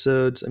great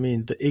episodes.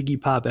 The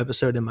Iggy Pop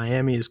episode in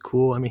Miami is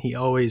cool. He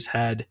always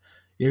had,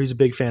 he's a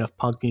big fan of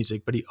punk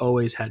music, but he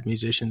always had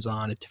musicians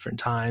on at different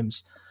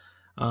times.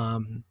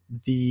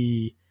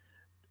 The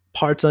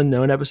Parts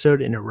Unknown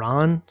episode in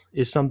Iran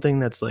is something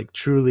that's like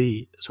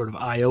truly sort of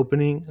eye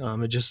opening.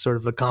 It's just sort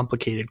of the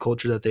complicated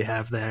culture that they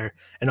have there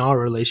and our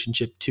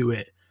relationship to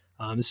it.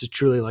 This is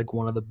truly like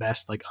one of the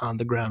best like on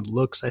the ground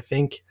looks, I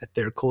think, at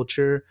their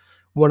culture.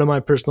 One of my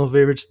personal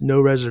favorites,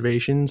 No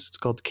Reservations. It's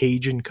called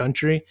Cajun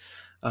Country,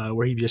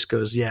 where he just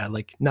goes,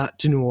 like not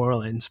to New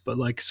Orleans, but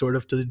like sort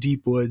of to the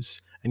deep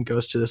woods and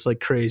goes to this like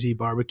crazy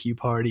barbecue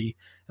party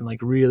and like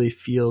really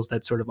feels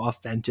that sort of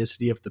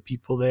authenticity of the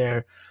people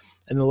there.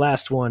 And the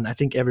last one, I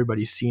think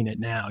everybody's seen it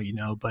now,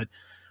 but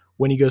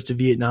when he goes to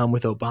Vietnam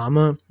with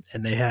Obama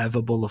and they have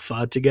a bowl of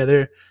pho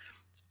together,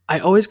 I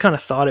always kind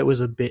of thought it was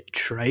a bit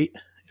trite,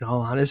 in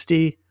all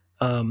honesty.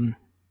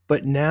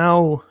 But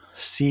now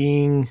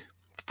seeing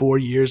 4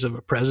 years of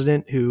a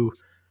president who,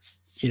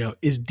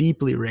 is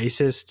deeply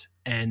racist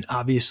and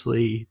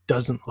obviously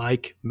doesn't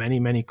like many,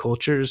 many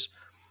cultures,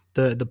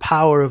 the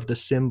power of the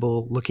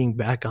symbol, looking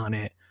back on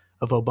it,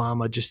 of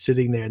Obama just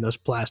sitting there in those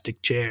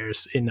plastic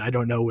chairs in I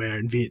don't know where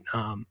in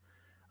Vietnam,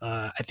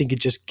 I think it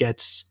just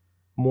gets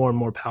more and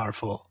more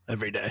powerful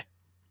every day.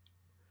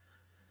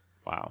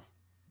 Wow.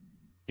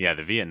 Yeah,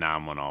 the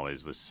Vietnam one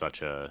always was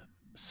such a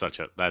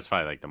that's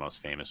probably like the most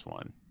famous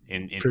one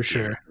in for theater,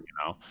 sure.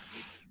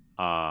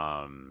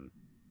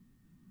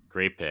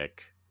 Great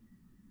pick.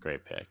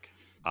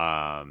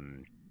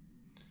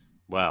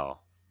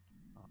 Well,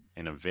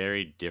 in a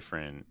very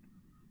different,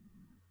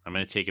 I'm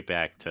going to take it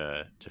back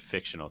to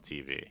fictional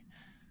TV,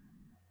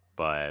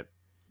 but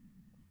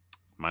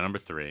my number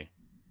 3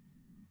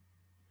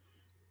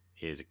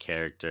 is a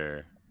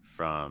character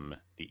from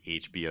the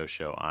HBO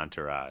show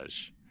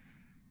Entourage,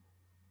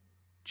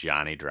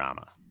 Johnny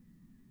Drama,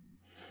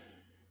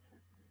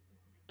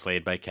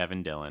 played by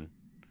Kevin Dillon.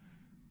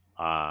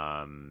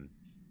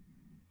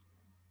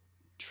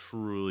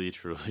 Truly,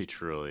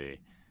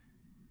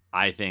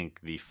 I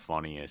think the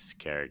funniest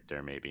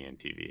character maybe in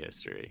TV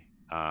history.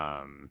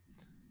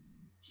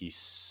 He's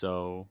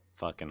so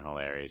fucking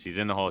hilarious. He's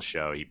in the whole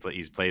show. He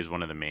plays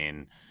one of the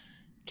main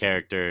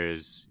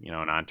characters. In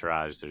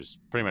Entourage, there's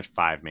pretty much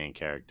 5 main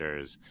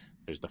characters.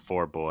 There's the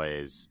 4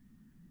 boys.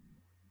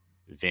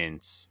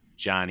 Vince.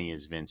 Johnny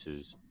is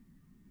Vince's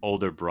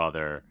older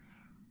brother,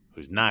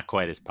 who's not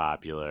quite as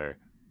popular,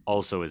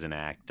 also is an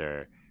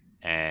actor,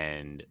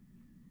 and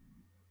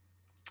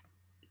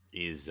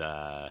is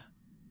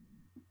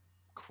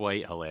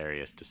quite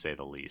hilarious to say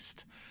the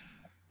least.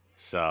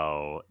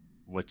 So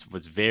what's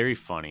very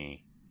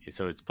funny is,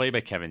 so it's played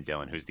by Kevin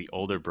Dillon, who's the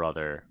older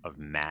brother of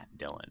Matt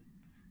Dillon.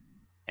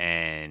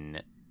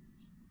 And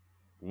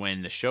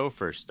when the show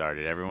first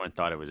started, everyone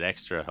thought it was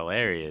extra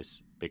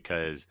hilarious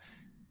because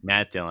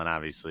Matt Dillon,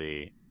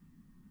 obviously,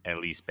 at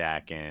least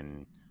back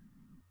in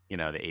the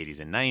 80s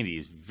and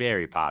 90s,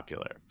 very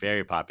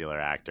popular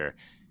actor.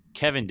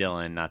 Kevin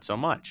Dillon, not so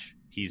much.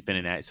 He's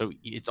been an so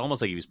it's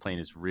almost like he was playing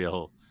his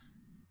real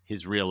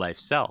life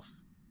self.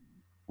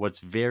 What's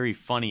very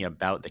funny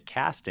about the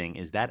casting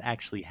is that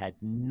actually had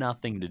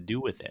nothing to do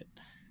with it.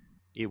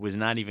 It was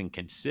not even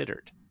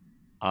considered.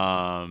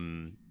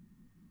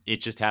 It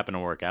just happened to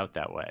work out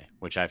that way,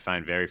 which I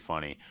find very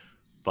funny.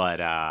 But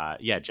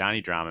yeah,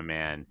 Johnny Drama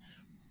Man,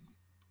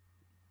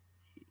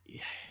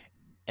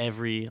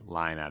 every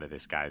line out of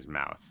this guy's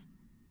mouth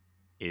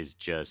is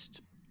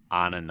just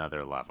on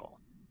another level.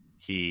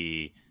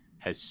 He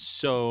has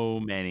so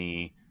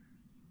many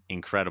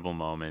incredible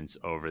moments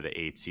over the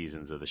 8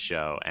 seasons of the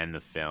show and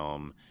the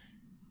film.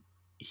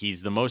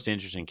 He's the most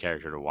interesting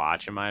character to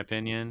watch, in my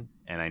opinion.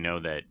 And I know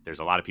that there's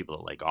a lot of people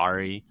that like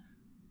Ari.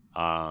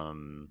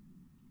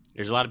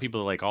 There's a lot of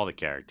people that like all the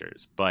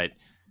characters, but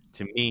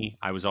to me,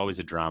 I was always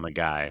a drama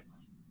guy.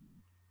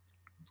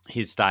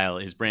 His style,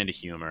 his brand of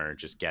humor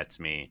just gets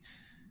me.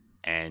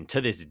 And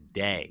to this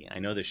day, I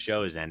know the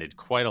show has ended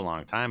quite a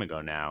long time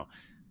ago now.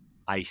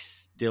 I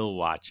still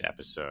watch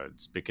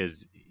episodes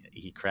because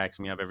he cracks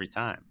me up every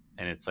time.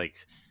 And it's like,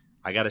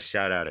 I got to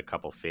shout out a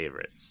couple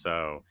favorites.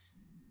 So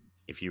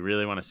if you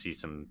really want to see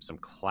some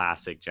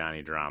classic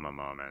Johnny Drama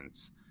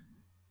moments,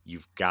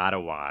 you've got to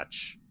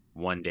watch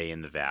One Day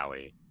in the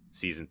Valley,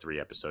 season 3,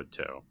 episode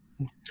 2.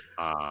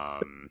 I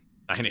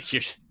know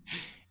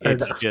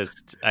it's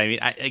just, I mean,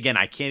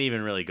 I can't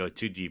even really go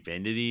too deep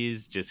into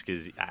these just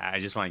because I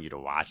just want you to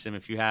watch them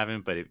if you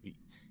haven't. But if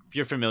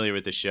you're familiar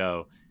with the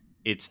show,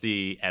 it's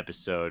the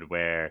episode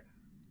where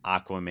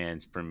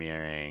Aquaman's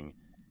premiering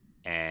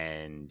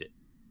and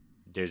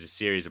there's a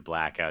series of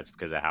blackouts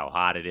because of how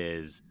hot it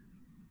is.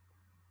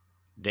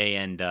 They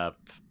end up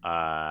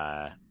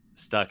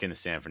stuck in the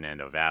San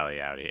Fernando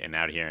Valley out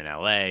here in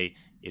LA.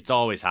 It's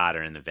always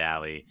hotter in the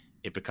valley.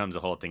 It becomes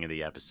a whole thing of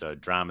the episode.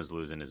 Drama's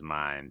losing his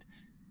mind,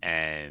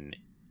 and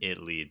it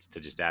leads to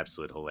just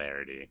absolute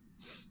hilarity.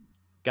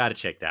 Got to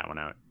check that one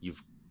out.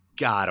 You've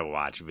got to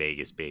watch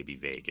Vegas Baby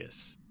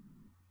Vegas,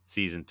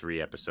 season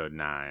 3, episode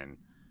 9.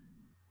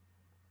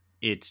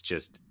 It's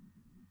just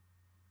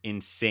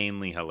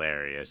insanely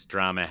hilarious.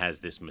 Drama has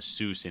this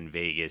masseuse in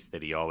Vegas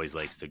that he always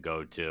likes to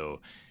go to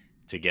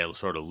get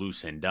sort of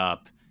loosened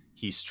up.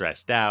 He's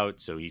stressed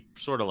out, so he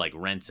sort of like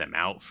rents him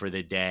out for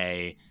the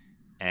day.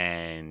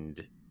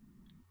 And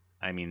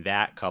I mean,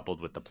 that coupled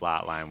with the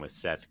plot line with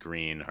Seth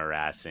Green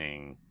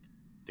harassing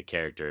the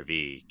character of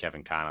E,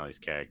 Kevin Connolly's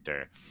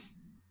character,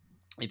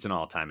 it's an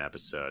all-time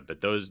episode. But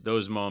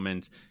those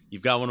moments,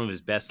 you've got one of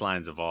his best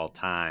lines of all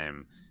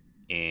time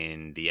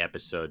in the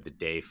episode The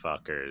Day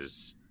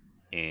Fuckers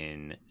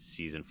in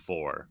season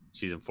 4,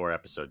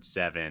 episode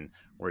 7,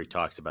 where he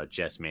talks about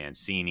Jess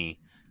Mancini.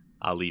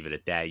 I'll leave it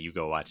at that. You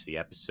go watch the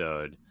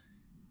episode.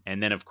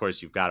 And then, of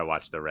course, you've got to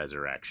watch The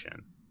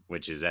Resurrection,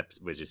 which is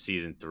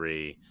season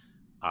 3.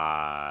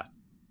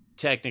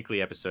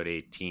 Technically episode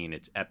 18.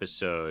 It's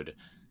episode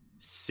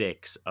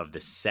 6 of the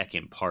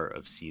second part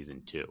of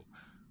season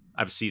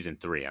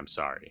 3. I'm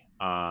sorry.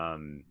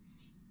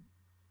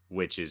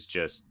 Which is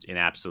just an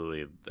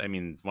absolutely, I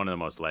mean, one of the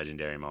most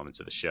legendary moments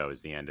of the show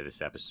is the end of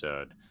this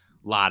episode.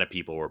 A lot of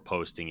people were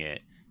posting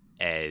it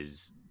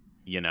as,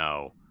 you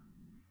know,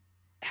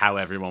 how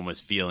everyone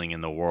was feeling in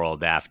the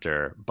world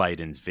after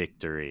Biden's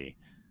victory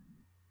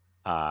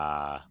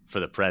for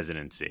the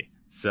presidency.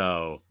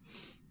 So,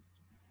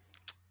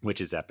 which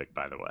is epic,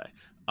 by the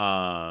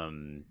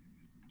way.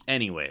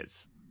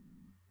 Anyways,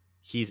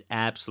 he's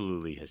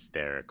absolutely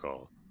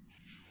hysterical.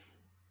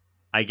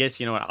 I guess,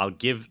 you know what,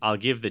 I'll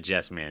give the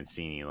Jess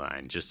Mancini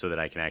line just so that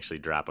I can actually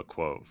drop a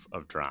quote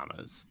of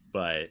Drama's.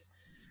 But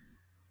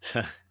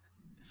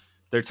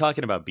they're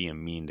talking about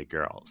being mean to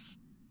girls.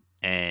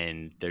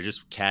 And they're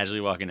just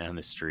casually walking down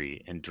the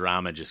street, and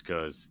Drama just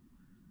goes,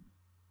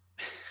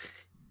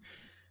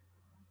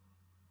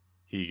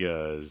 he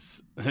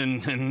goes,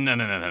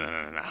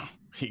 no.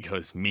 He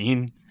goes,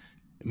 mean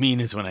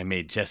is when I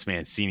made Jess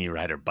Mancini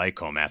ride her bike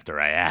home after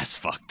I ass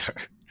fucked her.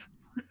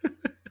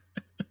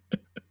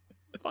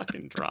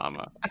 Fucking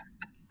Drama.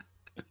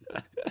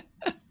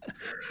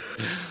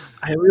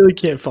 I really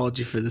can't fault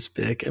you for this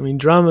pick. I mean,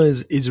 Drama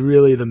is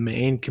really the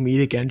main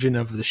comedic engine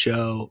of the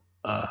show.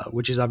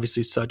 Which is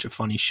obviously such a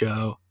funny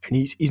show, and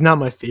he's not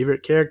my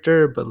favorite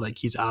character, but like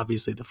he's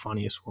obviously the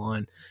funniest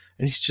one,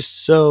 and he's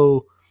just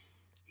so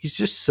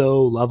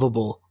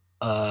lovable.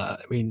 I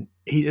mean,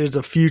 there's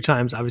a few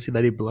times obviously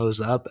that he blows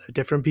up at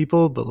different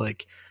people, but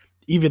like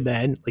even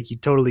then, like you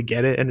totally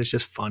get it, and it's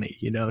just funny,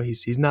 you know.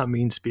 He's not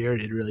mean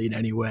spirited really in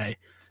any way.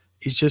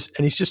 He's just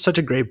such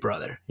a great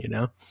brother, you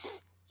know.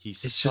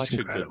 It's such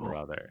a good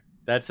brother.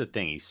 That's the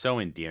thing. He's so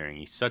endearing.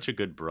 He's such a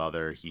good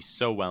brother. He's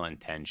so well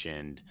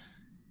intentioned.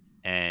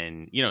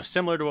 And, you know,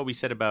 similar to what we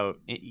said about,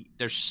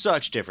 they're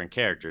such different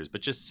characters,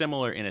 but just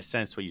similar in a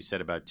sense what you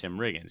said about Tim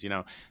Riggins. You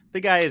know, the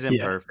guy isn't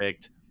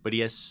perfect, but he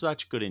has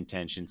such good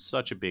intention,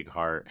 such a big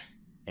heart,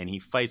 and he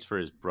fights for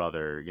his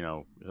brother. You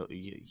know,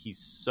 he's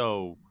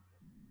so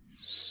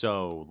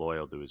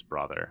loyal to his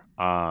brother.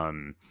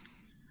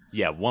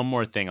 Yeah, one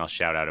more thing I'll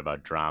shout out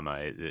about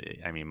Drama.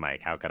 I mean,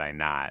 Mike, how could I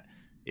not?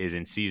 Is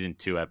in season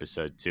 2,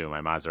 episode 2,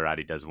 My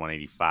Maserati Does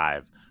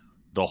 185.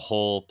 The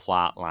whole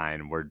plot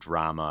line where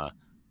Drama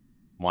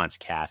wants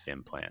calf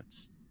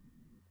implants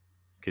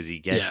because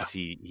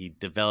he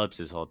develops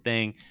his whole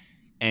thing.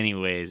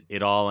 Anyways,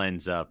 it all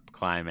ends up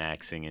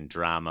climaxing in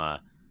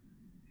Drama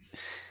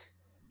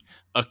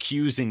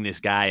accusing this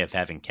guy of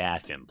having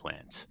calf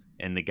implants,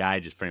 and the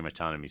guy just pretty much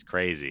telling him he's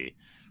crazy.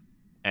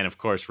 And of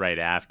course, right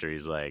after,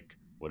 he's like,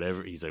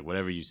 whatever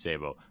you say,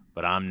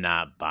 but I'm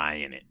not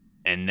buying it.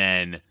 And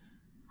then,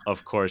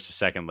 of course, a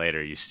second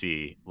later, you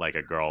see like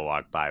a girl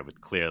walk by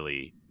with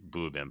clearly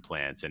boob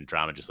implants, and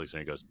Drama just looks at her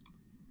and goes,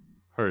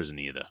 hers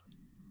neither.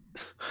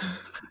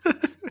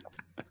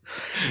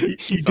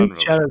 You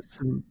did shout out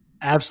some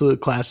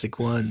absolute classic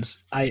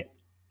ones.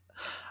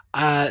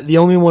 The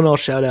only one I'll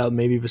shout out,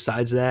 maybe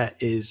besides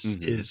that, is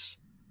Mhm. is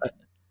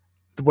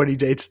when he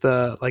dates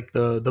the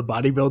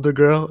bodybuilder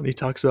girl, and he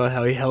talks about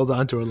how he held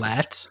onto her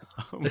lats.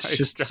 Oh It's my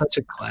just God. such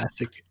a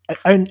classic.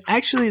 And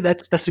actually,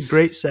 that's a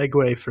great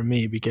segue for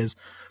me, because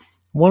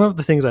one of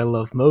the things I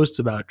love most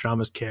about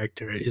Drama's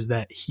character is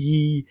that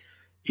he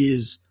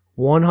is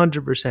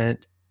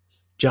 100%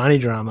 Johnny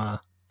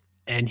Drama,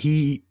 and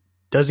he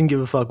doesn't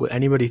give a fuck what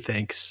anybody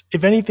thinks.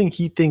 If anything,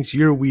 he thinks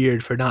you're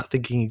weird for not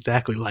thinking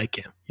exactly like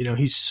him. You know,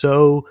 he's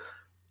so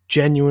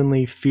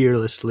genuinely,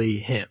 fearlessly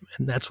him,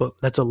 and that's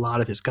a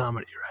lot of his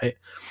comedy, right?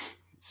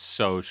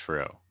 So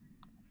true.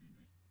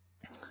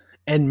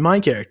 And my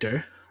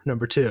character,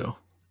 number two,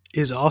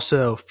 is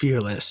also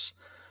fearless,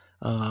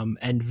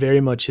 and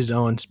very much his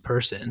own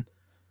person,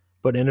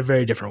 but in a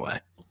very different way.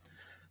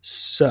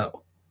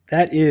 So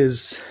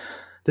this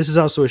is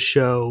also a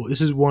show.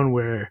 This is one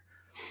where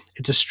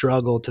it's a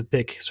struggle to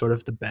pick sort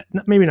of the best.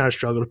 Maybe not a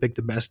struggle to pick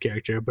the best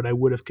character, but I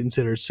would have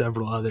considered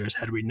several others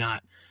had we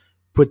not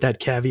put that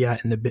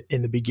caveat in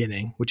the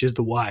beginning, which is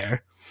The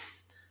Wire.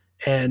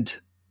 And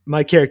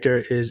my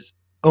character is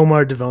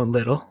Omar Devon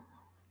Little,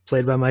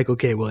 played by Michael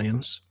K.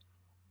 Williams.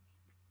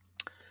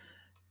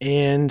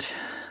 And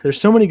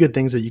there's so many good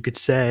things that you could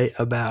say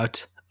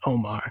about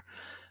Omar,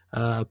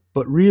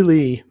 but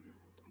really,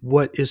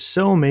 what is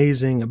so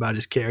amazing about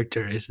his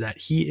character is that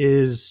he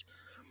is,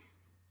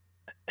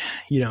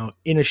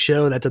 in a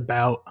show that's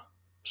about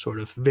sort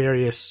of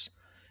various,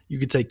 you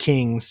could say,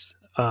 kings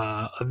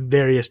of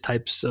various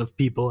types of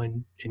people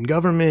in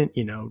government,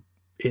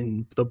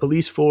 in the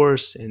police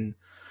force, in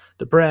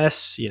the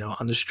press,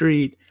 on the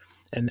street,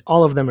 and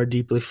all of them are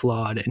deeply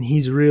flawed. And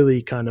he's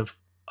really kind of,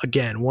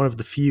 again, one of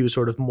the few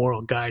sort of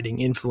moral guiding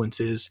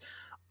influences,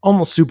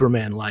 almost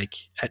Superman like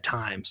at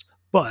times.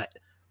 But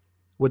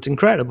what's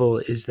incredible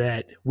is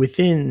that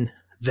within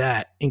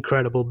that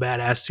incredible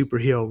badass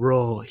superhero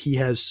role, he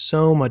has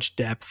so much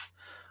depth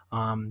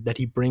that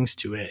he brings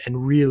to it,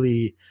 and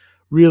really,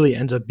 really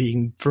ends up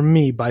being, for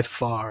me, by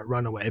far,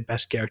 runaway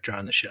best character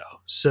on the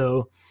show.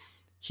 So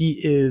he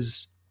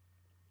is.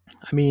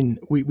 I mean,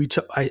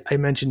 I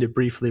mentioned it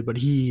briefly, but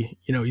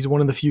he's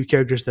one of the few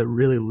characters that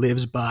really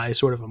lives by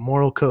sort of a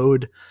moral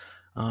code.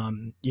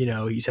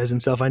 He says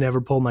himself, "I never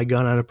pulled my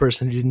gun on a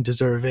person who didn't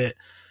deserve it."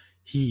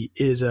 He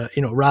is a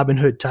Robin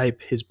Hood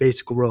type. His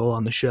basic role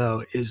on the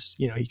show is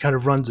he kind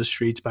of runs the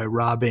streets by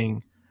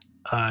robbing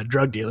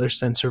drug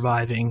dealers and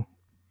surviving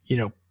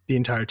the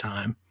entire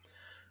time.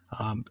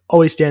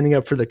 Always standing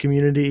up for the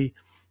community.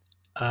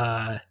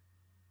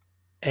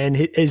 And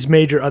his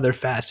major other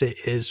facet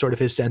is sort of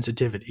his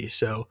sensitivity.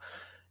 So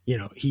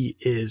he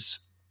is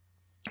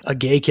a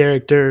gay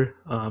character.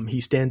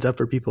 He stands up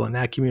for people in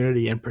that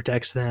community and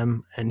protects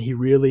them, and he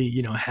really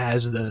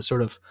has the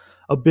sort of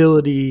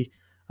ability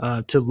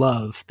to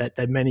love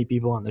that many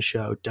people on the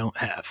show don't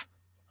have.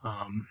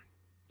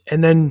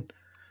 And then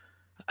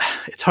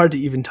it's hard to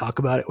even talk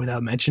about it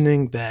without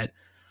mentioning that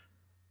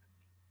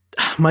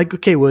Michael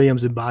K.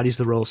 Williams embodies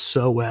the role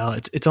so well.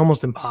 It's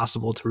almost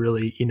impossible to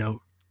really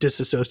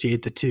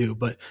disassociate the two.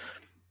 But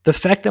the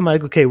fact that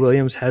Michael K.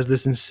 Williams has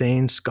this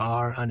insane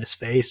scar on his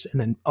face and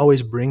then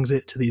always brings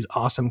it to these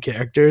awesome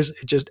characters,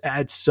 it just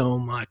adds so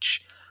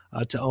much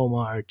to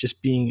Omar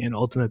just being an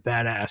ultimate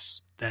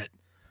badass that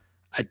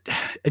I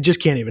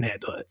just can't even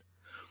handle it.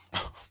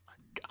 Oh my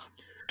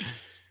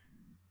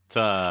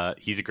God.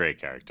 He's a great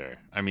character.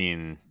 I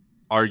mean,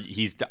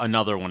 he's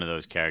another one of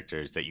those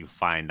characters that you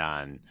find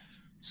on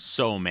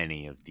so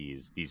many of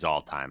these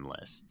all-time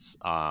lists.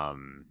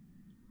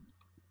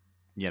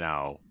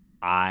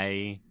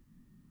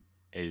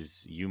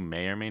 As you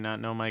may or may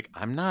not know, Mike,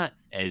 I'm not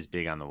as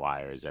big on The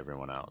Wire as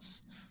everyone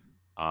else.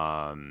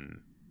 I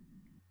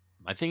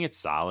think it's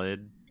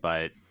solid,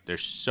 but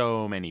there's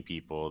so many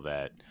people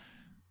that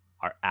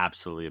are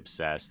absolutely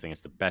obsessed, think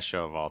it's the best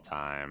show of all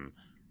time,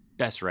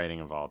 best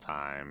writing of all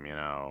time,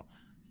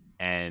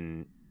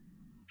 and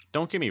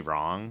don't get me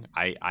wrong,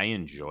 I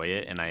enjoy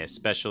it, and I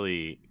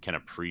especially can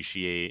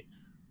appreciate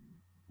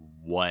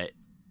what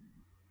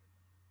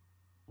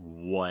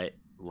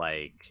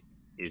like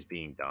is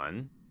being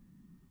done,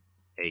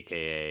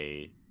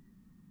 aka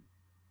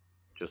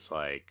just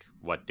like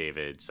what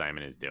David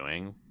Simon is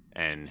doing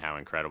and how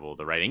incredible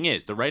the writing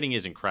is. The writing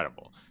is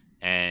incredible,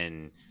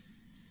 and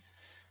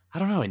I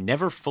don't know, it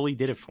never fully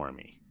did it for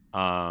me.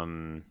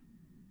 Omar,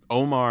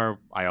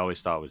 I always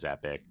thought was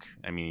epic.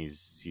 I mean,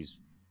 he's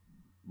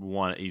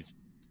probably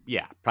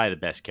the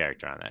best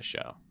character on that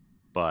show.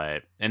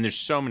 And there's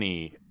so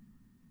many,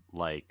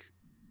 like,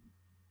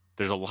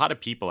 there's a lot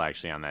of people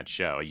actually on that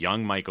show. A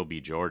young Michael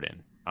B.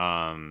 Jordan.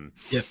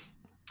 Yep.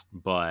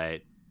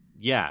 But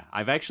yeah,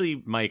 I've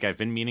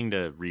been meaning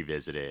to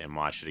revisit it and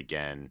watch it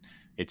again.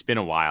 It's been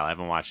a while. I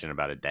haven't watched it in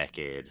about a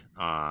decade.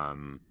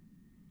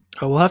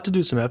 We'll have to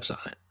do some eps on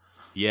it.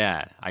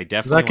 Yeah, I 'Cause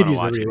definitely I could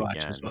want use to the watch it rewatch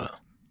again. as well.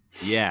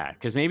 Yeah,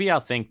 because maybe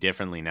I'll think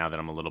differently now that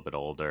I'm a little bit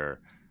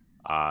older.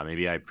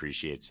 Maybe I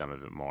appreciate some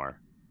of it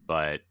more.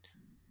 But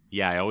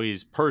yeah, I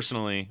always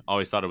personally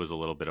thought it was a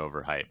little bit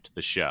overhyped.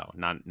 The show,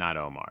 not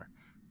Omar.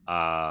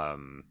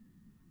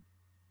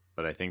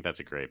 but I think that's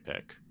a great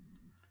pick.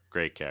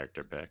 Great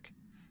character pick.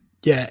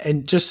 Yeah,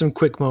 and just some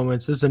quick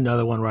moments. This is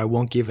another one where I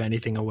won't give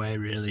anything away,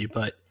 really.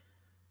 But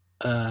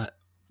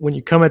when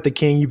you come at the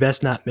king, you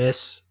best not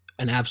miss.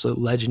 An absolute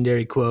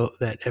legendary quote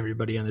that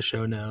everybody on the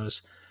show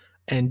knows.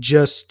 And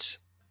just,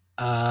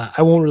 I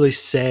won't really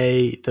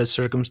say the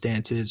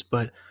circumstances,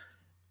 but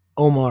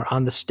Omar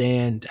on the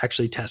stand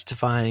actually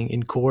testifying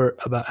in court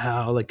about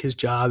how like his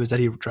job is that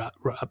he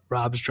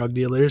robs drug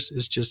dealers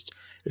is just,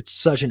 it's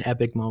such an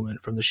epic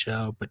moment from the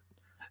show. But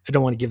I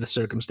don't want to give the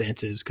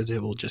circumstances because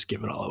it will just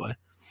give it all away.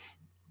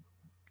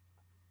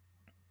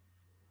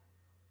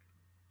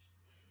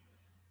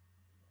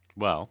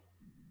 Well,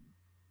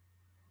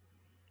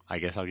 I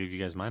guess I'll give you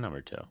guys my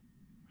number 2.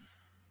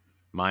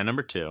 My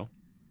number 2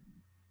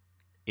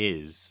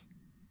 is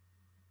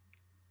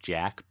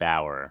Jack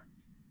Bauer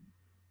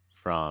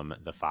from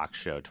the Fox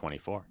show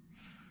 24,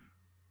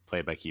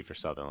 played by Kiefer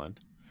Sutherland.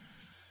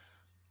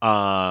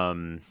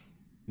 Man,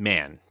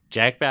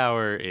 Jack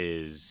Bauer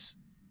is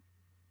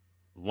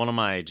one of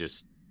my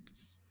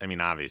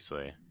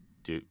obviously,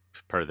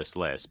 per this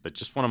list, but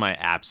just one of my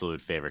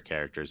absolute favorite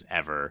characters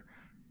ever.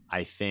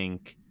 I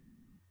think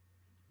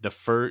the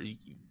first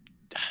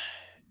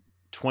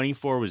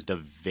 24 was the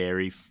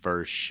very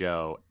first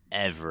show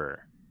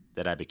ever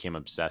that I became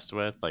obsessed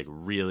with, like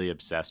really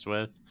obsessed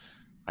with.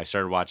 I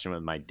started watching it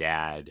with my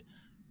dad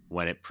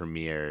when it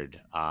premiered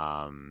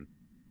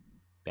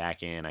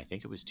back in, I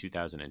think it was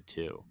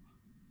 2002.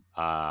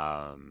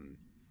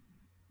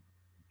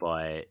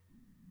 But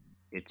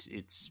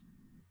it's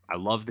I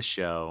love the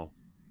show.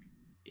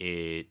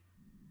 It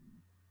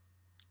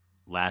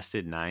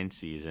lasted 8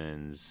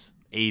 seasons,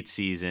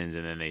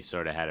 and then they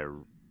sort of had a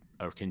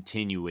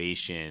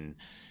continuation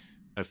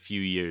a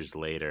few years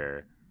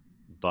later.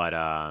 But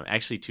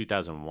actually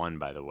 2001,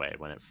 by the way,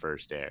 when it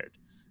first aired.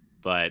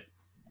 But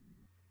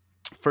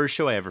first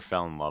show I ever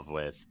fell in love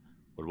with,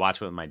 would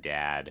watch it with my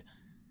dad,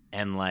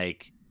 and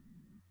like,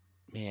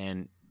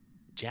 man,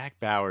 Jack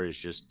Bauer is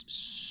just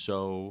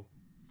so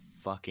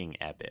fucking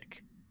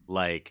epic.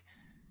 Like,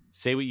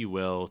 say what you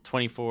will,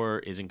 24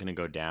 isn't going to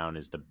go down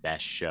as the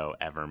best show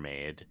ever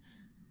made,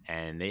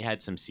 and they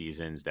had some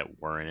seasons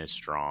that weren't as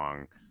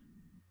strong,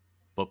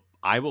 but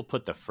I will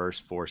put the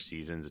first 4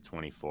 seasons of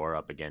 24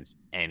 up against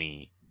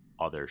any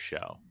other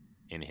show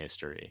in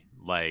history.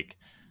 Like,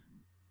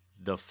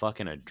 the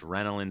fucking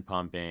adrenaline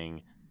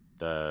pumping,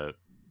 the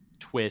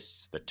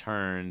twists, the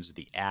turns,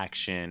 the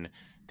action,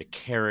 the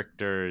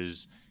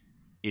characters,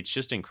 it's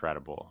just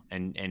incredible.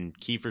 And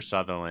Kiefer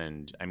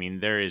Sutherland, I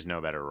mean, there is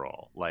no better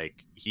role.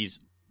 Like,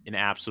 he's an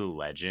absolute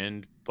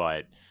legend,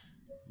 but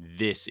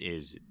this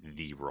is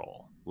the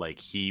role. Like,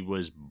 he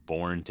was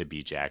born to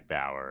be Jack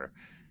Bauer.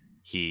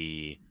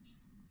 He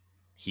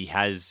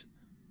has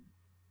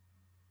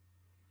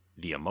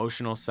the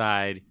emotional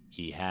side.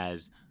 He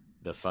has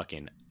the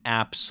fucking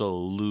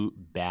absolute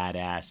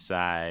badass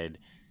side.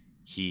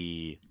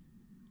 He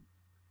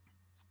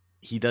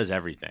does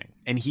everything,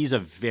 and he's a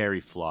very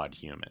flawed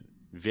human,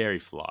 very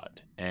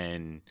flawed.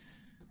 And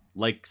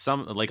like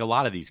a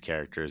lot of these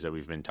characters that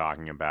we've been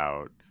talking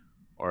about,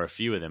 or a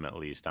few of them at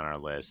least on our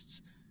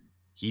lists,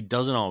 he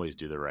doesn't always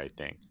do the right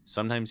thing.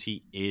 Sometimes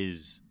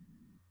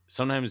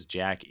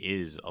Jack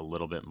is a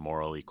little bit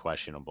morally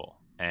questionable,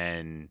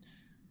 and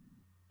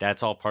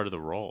that's all part of the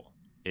role.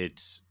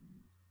 It's,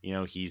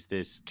 he's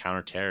this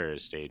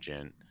counter-terrorist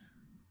agent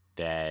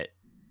that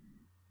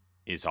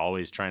is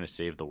always trying to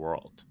save the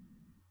world.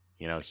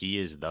 He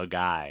is the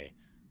guy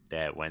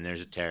that when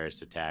there's a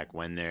terrorist attack,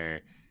 when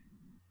the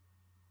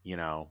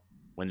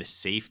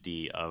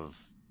safety of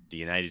the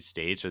United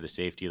States or the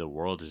safety of the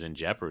world is in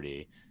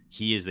jeopardy,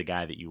 he is the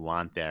guy that you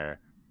want there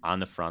on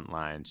the front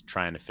lines,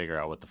 trying to figure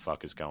out what the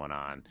fuck is going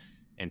on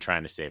and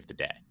trying to save the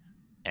day.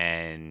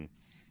 And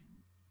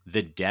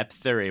the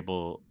depth they're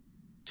able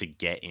to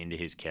get into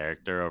his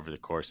character over the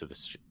course of the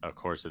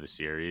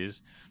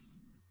series,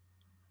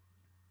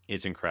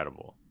 it's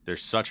incredible.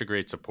 There's such a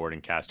great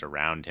supporting cast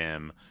around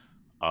him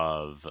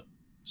of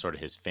sort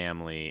of his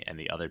family and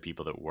the other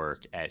people that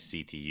work at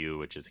CTU,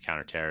 which is the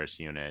counter-terrorist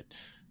unit.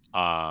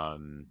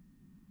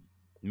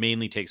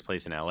 Mainly takes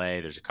place in LA.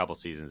 There's a couple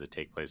seasons that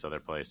take place other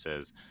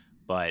places,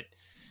 but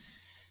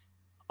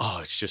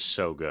it's just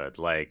so good.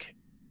 Like,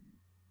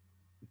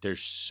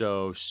 there's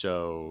so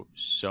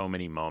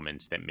many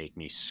moments that make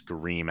me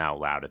scream out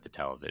loud at the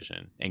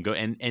television and go,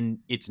 and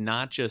it's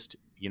not just,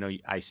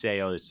 I say,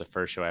 it's the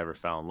first show I ever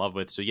fell in love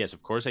with. So yes,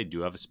 of course I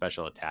do have a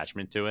special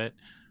attachment to it,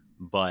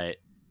 but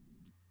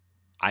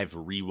I've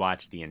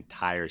rewatched the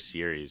entire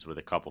series with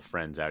a couple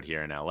friends out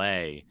here in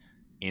LA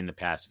in the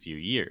past few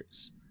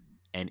years,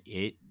 and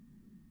it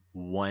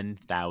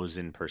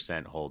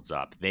 1000% holds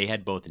up. They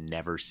had both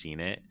never seen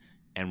it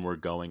and were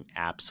going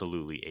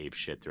absolutely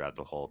apeshit throughout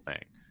the whole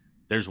thing.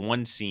 There's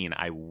one scene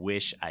I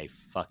wish I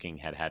fucking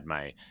had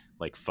my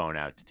phone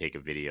out to take a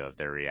video of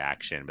their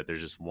reaction, but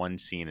there's just one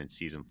scene in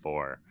season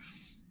 4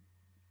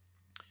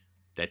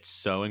 that's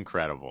so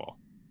incredible.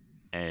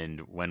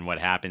 And when what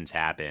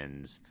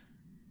happens,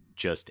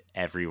 just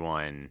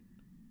everyone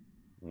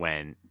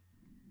went,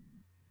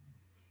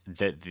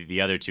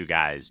 the other two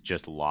guys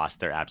just lost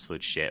their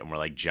absolute shit and were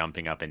like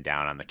jumping up and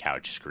down on the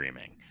couch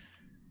screaming.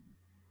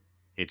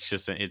 It's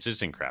just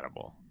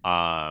incredible.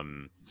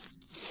 But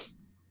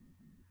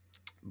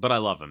I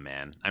love him,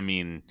 man. I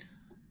mean,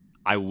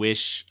 I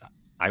wish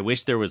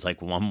there was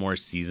like one more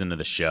season of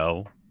the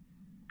show,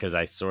 because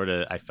I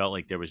felt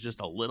like there was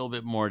just a little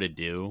bit more to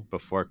do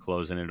before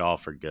closing it all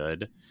for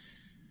good.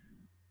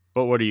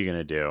 But what are you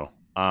gonna do?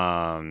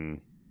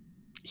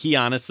 He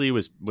honestly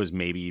was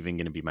maybe even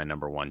going to be my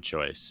number one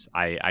choice.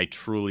 I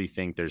truly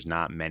think there's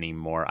not many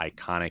more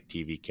iconic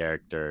TV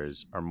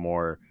characters or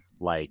more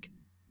like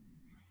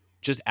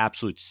just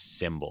absolute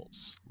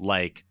symbols.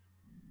 Like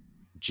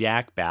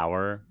Jack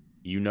Bauer,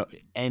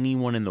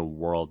 anyone in the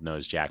world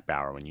knows Jack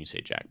Bauer when you say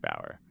Jack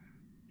Bauer.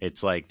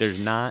 It's like there's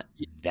not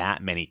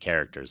that many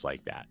characters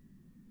like that.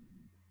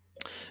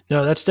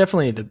 No, that's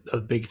definitely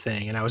a big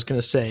thing. And I was going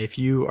to say, if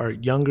you are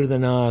younger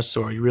than us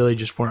or you really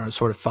just weren't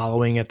sort of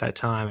following at that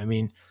time, I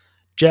mean,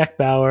 Jack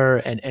Bauer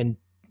and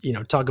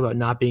talk about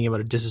not being able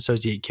to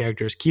disassociate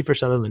characters. Kiefer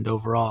Sutherland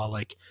overall,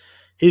 like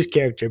his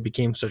character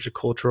became such a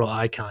cultural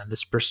icon.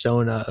 This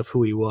persona of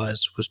who he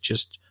was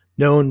just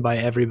known by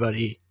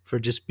everybody for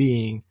just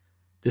being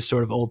this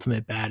sort of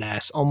ultimate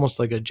badass, almost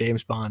like a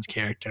James Bond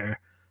character,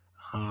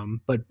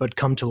 but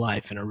come to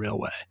life in a real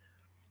way.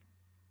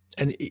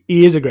 And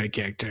he is a great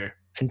character,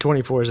 and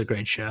 24 is a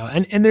great show.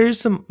 And there is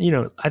some,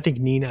 I think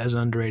Nina is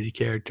an underrated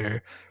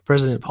character.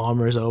 President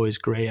Palmer is always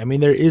great. I mean,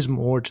 there is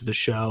more to the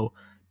show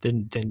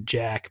than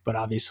Jack, but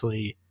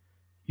obviously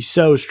he's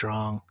so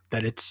strong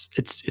that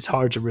it's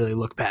hard to really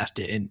look past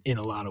it in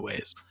a lot of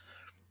ways.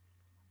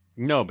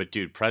 No, but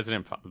dude,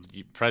 President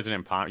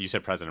Palmer, you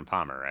said President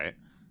Palmer, right?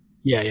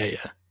 Yeah.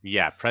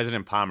 Yeah,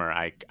 President Palmer,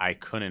 I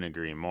couldn't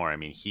agree more. I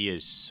mean, he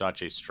is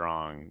such a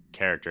strong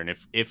character. And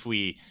if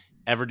we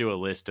ever do a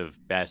list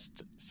of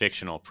best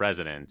fictional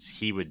presidents,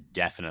 he would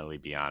definitely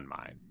be on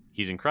mine.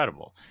 He's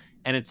incredible.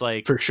 And it's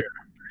like, for sure.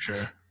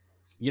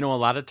 A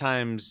lot of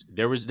times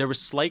there was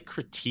slight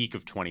critique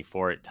of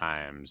 24 at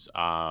times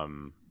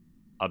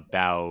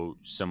about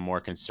some more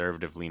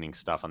conservative leaning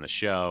stuff on the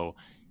show.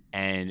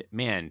 And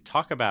man,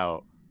 talk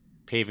about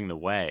paving the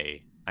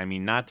way. I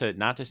mean, not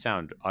to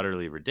sound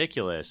utterly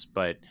ridiculous,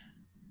 but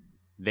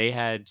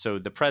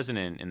the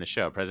president in the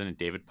show, President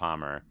David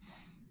Palmer,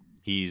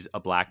 he's a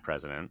black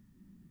president.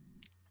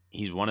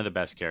 He's one of the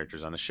best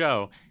characters on the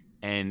show.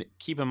 And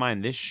keep in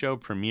mind, this show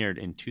premiered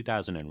in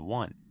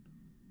 2001.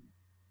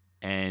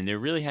 And there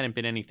really hadn't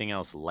been anything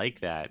else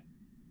like that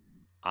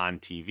on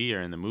TV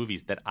or in the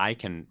movies that I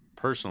can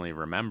personally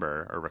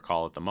remember or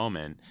recall at the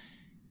moment.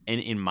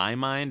 And in my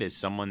mind, as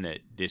someone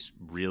that this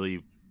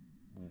really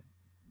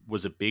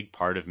was a big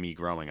part of me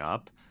growing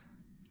up,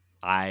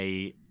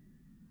 I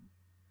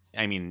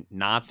mean,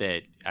 not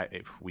that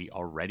we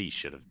already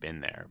should have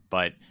been there,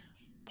 but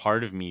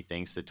part of me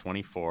thinks that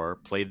 24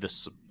 played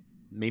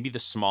maybe the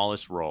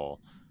smallest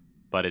role,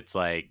 but it's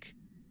like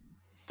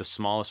the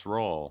smallest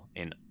role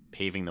in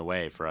paving the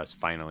way for us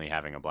finally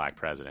having a black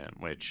president,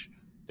 which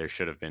there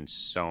should have been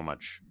so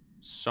much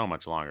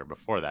longer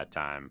before that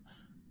time.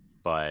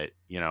 But,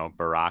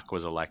 Barack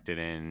was elected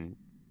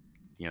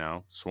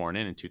sworn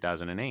in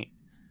 2008.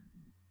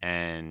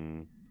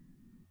 And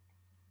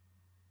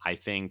I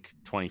think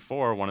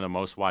 24, one of the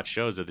most watched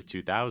shows of the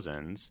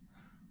 2000s,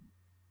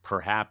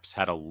 perhaps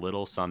had a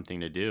little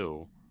something to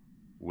do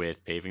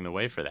with paving the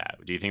way for that.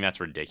 Do you think that's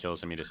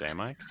ridiculous of me to say,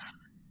 Mike?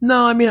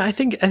 No, I mean, I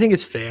think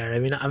it's fair. I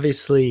mean,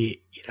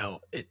 obviously,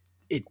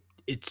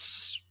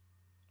 it's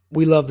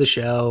we love the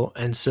show,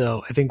 and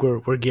so I think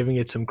we're giving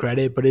it some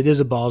credit, but it is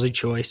a ballsy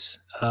choice.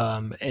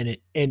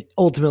 And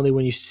ultimately,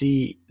 when you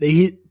see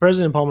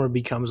President Palmer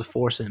becomes a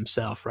force in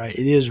himself, right?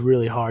 It is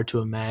really hard to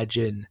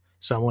imagine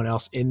someone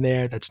else in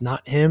there that's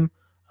not him.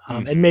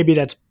 And maybe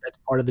that's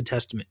part of the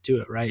testament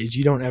to it, right? Is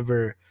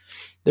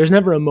there's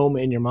never a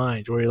moment in your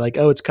mind where you're like,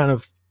 oh, it's kind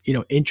of,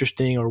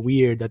 interesting or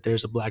weird that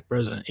there's a black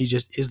president. He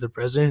just is the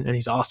president and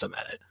he's awesome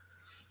at it.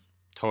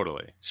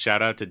 Totally.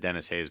 Shout out to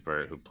Dennis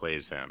Haysbert who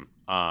plays him.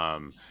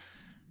 And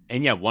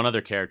yeah, one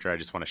other character I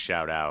just want to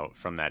shout out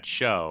from that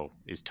show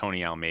is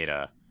Tony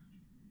Almeida,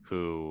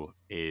 who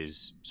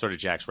is sort of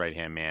Jack's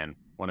right-hand man,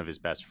 one of his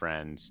best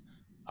friends.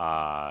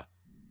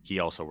 He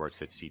also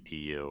works at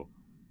CTU.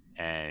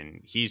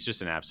 And he's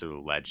just an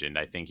absolute legend.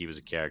 I think he was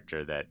a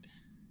character that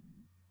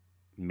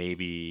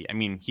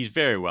he's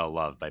very well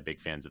loved by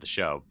big fans of the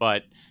show,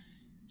 but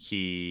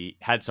he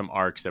had some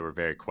arcs that were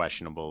very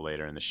questionable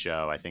later in the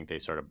show. I think they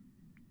sort of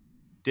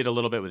did a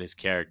little bit with his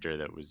character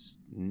that was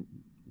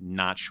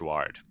not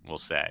Schward, we'll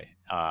say.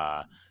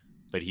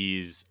 But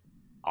he's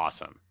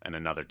awesome and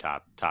another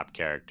top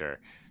character.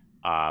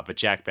 But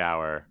Jack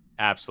Bauer,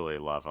 absolutely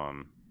love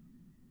him.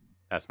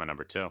 That's my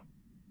number 2.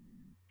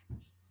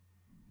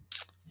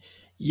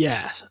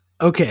 Yeah.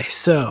 Okay.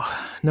 So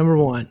number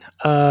 1,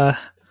 I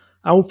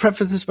will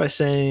preface this by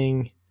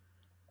saying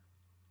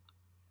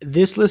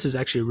this list is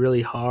actually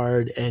really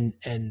hard. And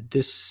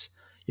this,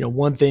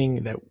 one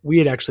thing that we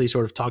had actually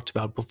sort of talked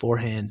about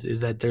beforehand is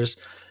that there's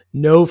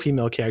no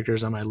female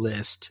characters on my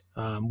list,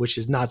 which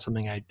is not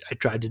something I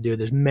tried to do.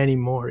 There's many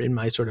more in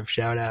my sort of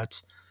shout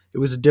outs. It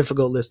was a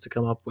difficult list to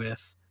come up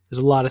with. There's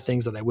a lot of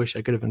things that I wish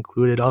I could have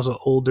included. Also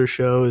older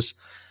shows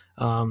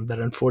that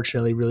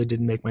unfortunately really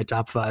didn't make my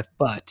top 5.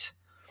 But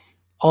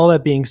all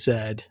that being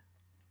said,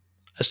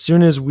 as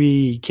soon as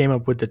we came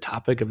up with the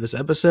topic of this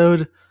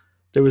episode,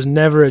 there was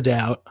never a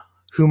doubt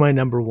who my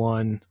number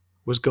 1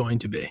 was going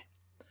to be.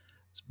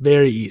 It's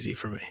very easy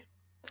for me.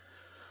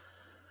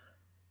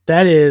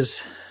 That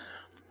is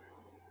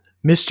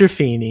Mr.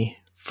 Feeney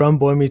from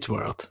Boy Meets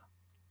World,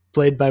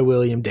 played by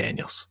William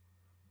Daniels,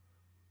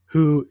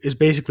 who is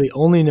basically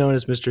only known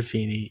as Mr.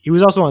 Feeney. He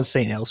was also on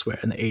St. Elsewhere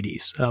in the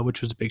 80s,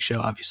 which was a big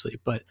show, obviously,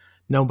 but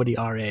nobody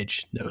our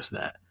age knows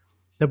that.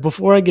 Now,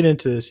 before I get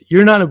into this,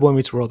 you're not a Boy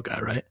Meets World guy,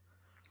 right?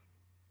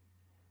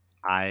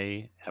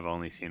 I have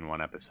only seen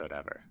one episode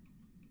ever.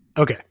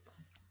 Okay.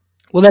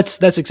 Well,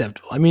 that's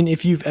acceptable. I mean,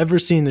 if you've ever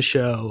seen the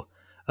show,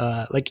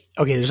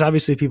 there's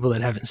obviously people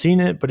that haven't seen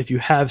it, but if you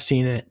have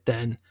seen it,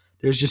 then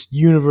there's just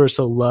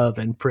universal love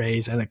and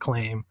praise and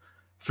acclaim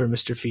for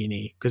Mr.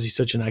 Feeney because he's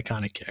such an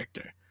iconic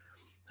character.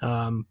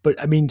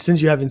 But I mean,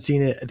 since you haven't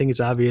seen it, I think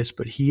it's obvious,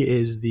 but he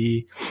is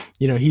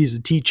he's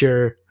a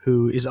teacher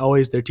who is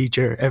always their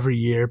teacher every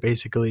year,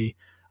 basically.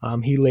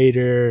 He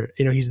later,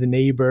 he's the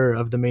neighbor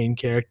of the main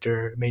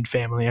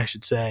family, I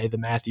should say, the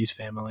Matthews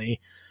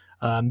family.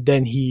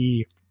 Then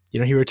he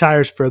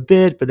retires for a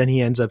bit, but then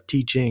he ends up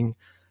teaching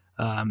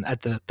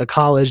at the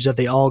college that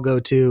they all go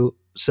to.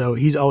 So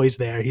he's always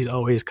there. He's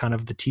always kind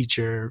of the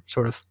teacher,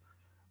 sort of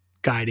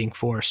guiding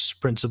force,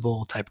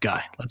 principal type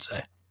guy, let's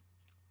say.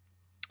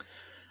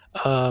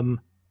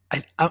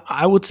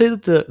 I would say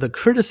that the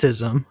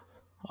criticism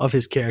of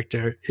his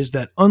character is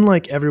that,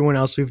 unlike everyone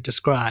else we've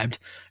described,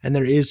 and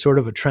there is sort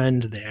of a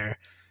trend there,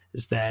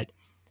 is that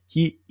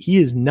he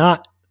is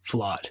not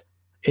flawed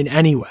in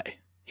any way.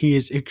 He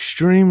is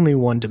extremely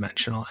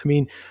one-dimensional. I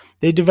mean,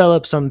 they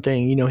develop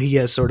something, he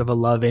has sort of a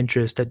love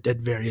interest at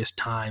various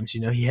times.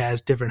 He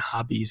has different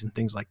hobbies and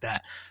things like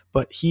that.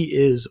 But he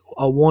is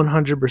a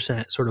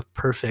 100% sort of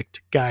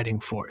perfect guiding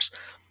force.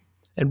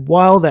 And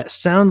while that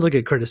sounds like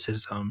a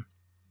criticism,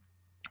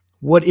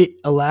 what it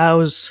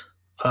allows,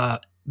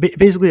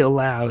 basically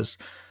allows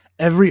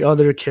every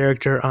other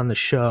character on the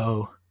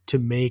show to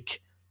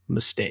make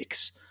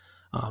mistakes.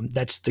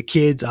 That's the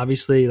kids,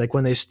 obviously, like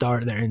when they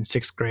start, they're in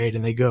 6th grade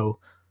and they go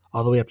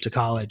all the way up to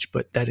college,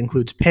 but that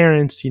includes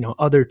parents,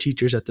 other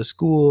teachers at the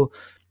school,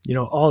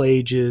 all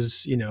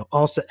ages,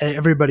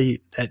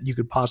 everybody that you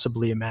could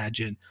possibly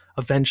imagine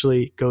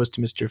eventually goes to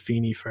Mr.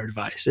 Feeney for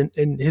advice.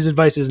 And his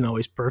advice isn't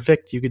always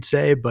perfect, you could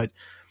say, but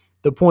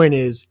the point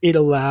is it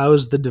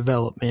allows the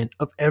development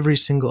of every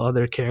single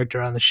other character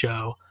on the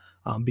show,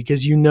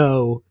 because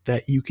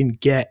that you can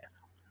get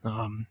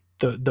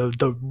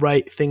the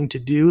right thing to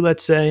do,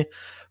 let's say,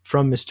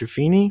 from Mr.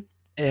 Feeney.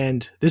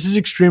 And this is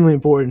extremely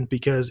important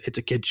because it's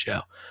a kid's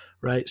show,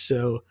 right?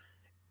 So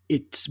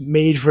it's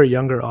made for a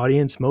younger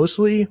audience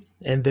mostly,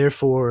 and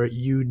therefore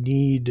you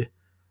need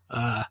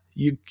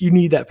you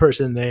need that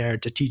person there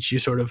to teach you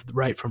sort of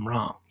right from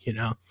wrong,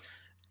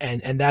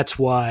 and that's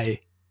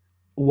why,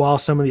 while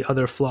some of the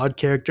other flawed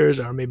characters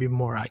are maybe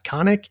more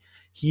iconic,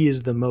 he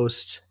is the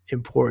most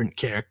important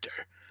character.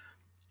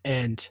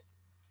 And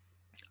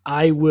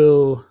not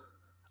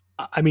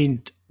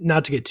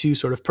to get too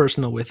sort of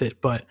personal with it,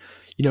 but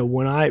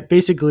when I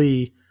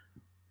basically,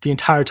 the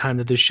entire time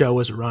that this show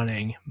was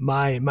running,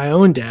 my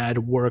own dad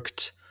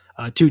worked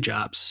 2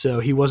 jobs. So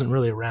he wasn't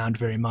really around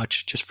very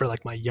much just for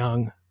like my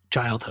young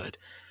childhood.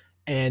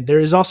 And there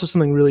is also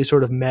something really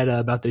sort of meta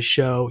about this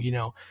show,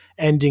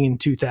 ending in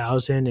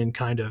 2000, and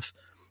kind of,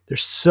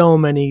 there's so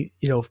many,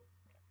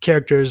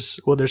 characters.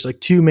 Well, there's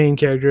like 2 main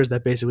characters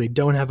that basically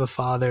don't have a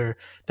father.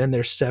 Then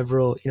there's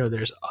several,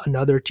 there's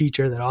another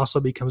teacher that also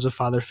becomes a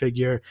father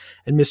figure.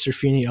 And Mr.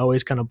 Feeney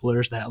always kind of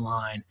blurs that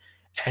line.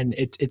 And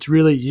it's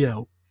really,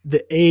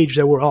 the age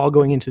that we're all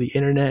going into the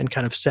internet and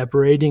kind of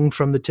separating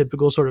from the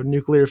typical sort of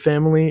nuclear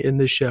family in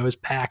this show is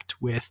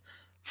packed with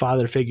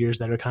father figures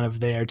that are kind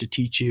of there to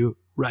teach you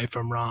right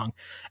from wrong.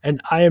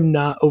 And I am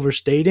not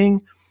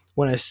overstating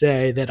when I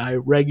say that I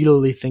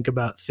regularly think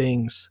about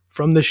things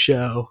from the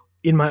show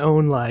in my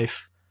own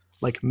life,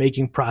 like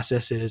making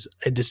processes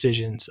and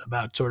decisions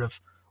about sort of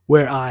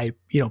where I,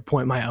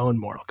 point my own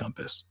moral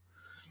compass.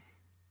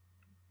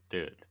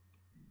 Dude,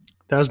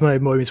 that was my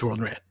Boy Meets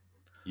World rant.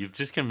 You've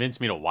just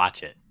convinced me to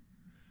watch it.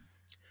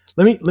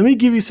 Let me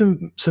give you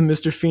some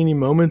Mr. Feeney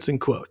moments and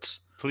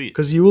quotes. Please.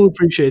 Because you will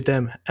appreciate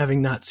them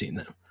having not seen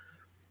them.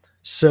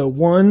 So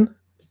 1,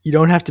 you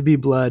don't have to be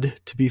blood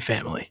to be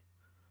family,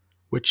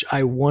 which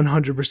I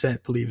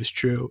 100% believe is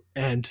true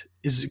and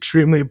is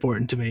extremely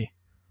important to me.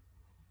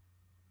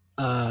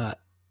 The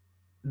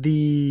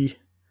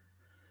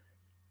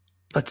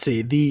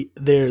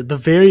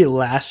very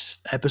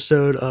last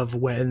episode of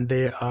when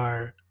they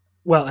are,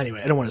 well,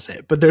 anyway, I don't want to say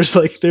it, but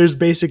there's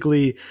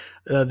basically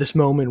this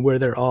moment where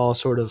they're all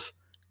sort of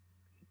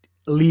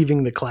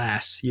leaving the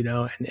class,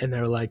 and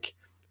they're like,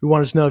 we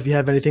want to know if you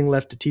have anything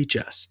left to teach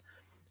us.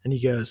 And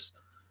he goes,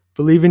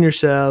 believe in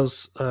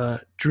yourselves,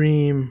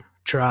 dream,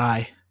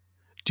 try,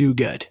 do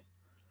good.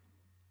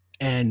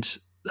 And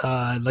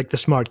like the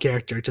smart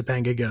character,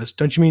 Topanga goes,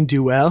 "Don't you mean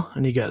do well?"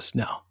 And he goes,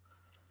 "No,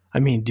 I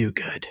mean do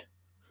good."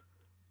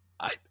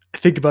 I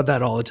think about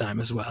that all the time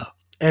as well.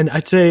 And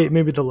I'd say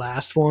maybe the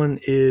last one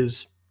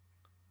is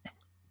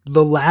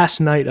the last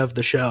night of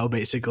the show,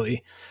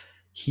 basically.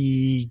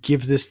 He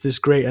gives this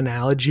great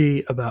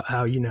analogy about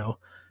how,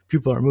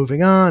 people are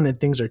moving on and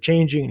things are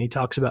changing. And he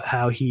talks about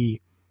how he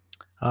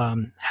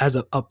has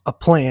a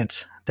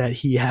plant that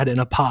he had in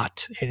a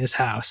pot in his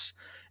house,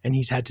 and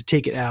he's had to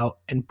take it out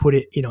and put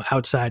it,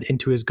 outside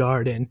into his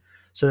garden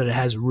so that it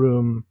has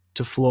room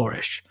to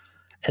flourish.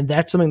 And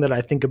that's something that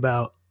I think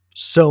about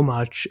so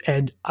much.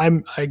 And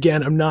I'm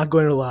not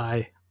going to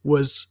lie,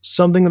 was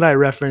something that I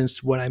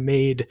referenced when I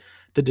made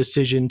the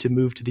decision to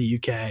move to the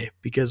UK,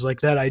 because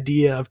like that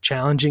idea of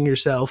challenging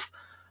yourself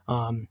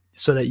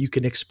so that you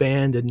can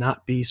expand and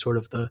not be sort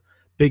of the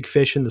big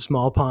fish in the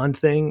small pond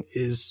thing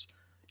is,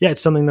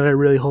 it's something that I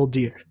really hold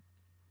dear.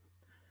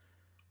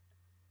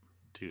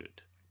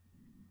 Dude,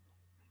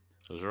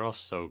 those are all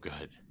so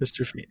good.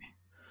 Mr. Feeney.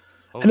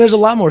 Holy And there's a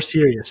shit. lot more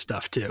serious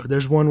stuff too.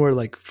 There's one where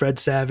like Fred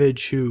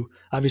Savage, who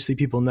obviously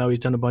people know he's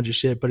done a bunch of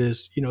shit, but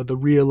is, the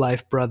real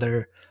life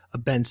brother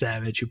of Ben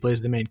Savage, who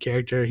plays the main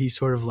character. He's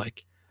sort of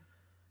like,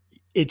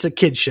 it's a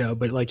kid show,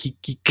 but like he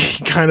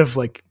kind of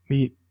like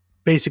he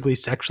basically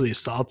sexually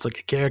assaults like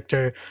a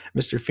character.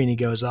 Mr. Feeney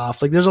goes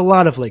off. Like there's a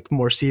lot of like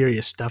more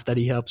serious stuff that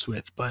he helps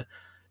with, but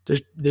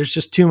there's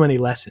just too many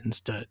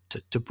lessons to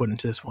put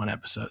into this one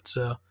episode.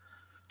 So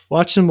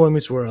watch some Boy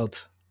Meets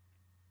World.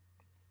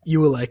 You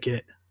will like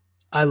it.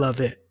 I love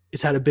it.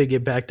 It's had a big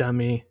impact on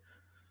me.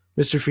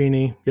 Mr.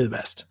 Feeney, you're the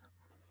best.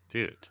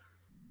 Dude,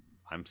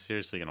 I'm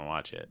seriously going to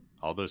watch it.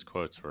 All those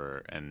quotes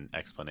and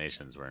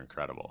explanations were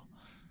incredible.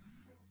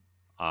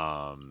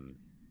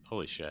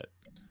 Holy shit.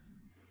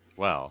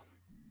 Well,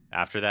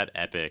 after that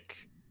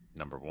epic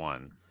number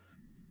one,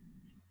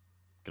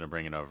 gonna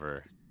bring it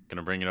over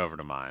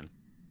to mine.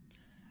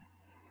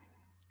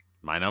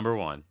 My number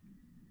one.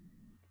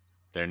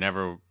 There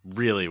never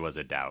really was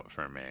a doubt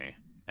for me,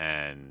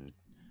 and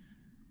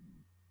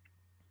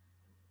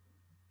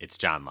it's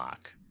John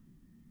Locke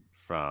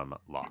from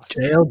Lost.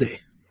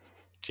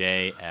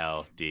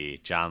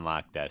 JLD, John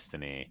Locke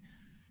Destiny.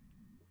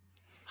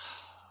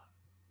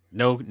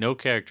 No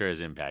character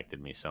has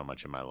impacted me so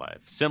much in my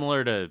life.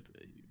 Similar to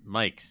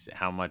Mike's,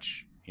 how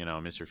much,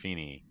 Mr.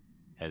 Feeney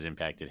has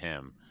impacted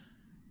him.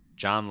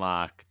 John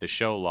Locke, the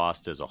show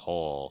Lost as a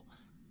whole,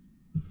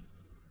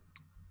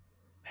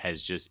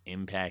 has just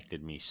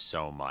impacted me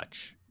so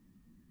much.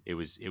 It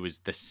was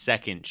the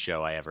second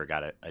show I ever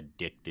got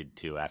addicted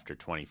to after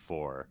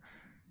 24,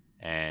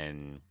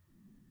 and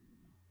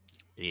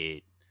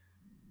it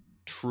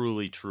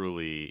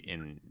truly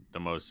in the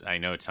most, I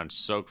know it sounds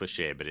so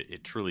cliche, but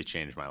it truly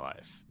changed my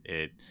life.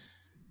 It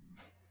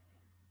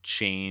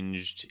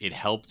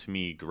helped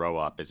me grow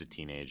up as a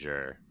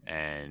teenager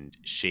and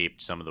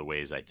shaped some of the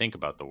ways I think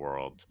about the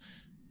world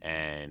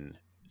and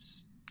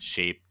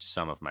shaped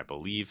some of my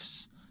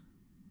beliefs,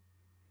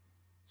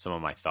 some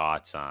of my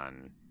thoughts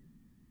on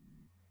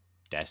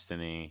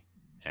destiny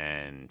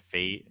and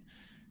fate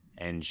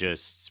and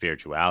just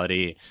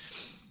spirituality.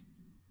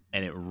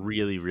 And it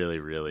really,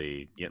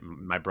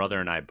 my brother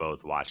and I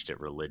both watched it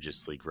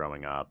religiously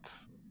growing up.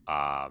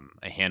 A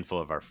handful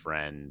of our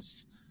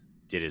friends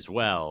did as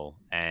well.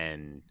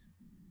 And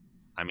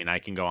I mean, I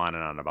can go on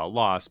and on about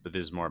Lost, but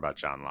this is more about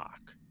John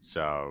Locke.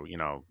 So,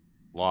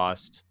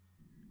 Lost,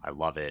 I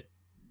love it.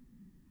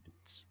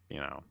 It's,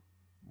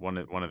 one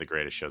of the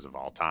greatest shows of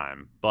all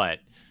time. But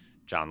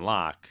John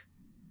Locke,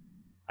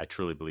 I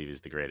truly believe,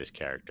 is the greatest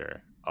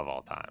character of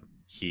all time.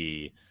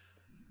 He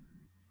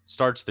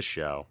starts the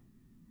show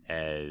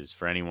as,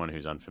 for anyone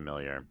who's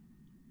unfamiliar,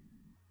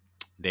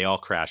 they all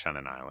crash on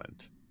an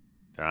island.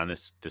 They're on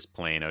this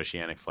plane,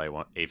 Oceanic Flight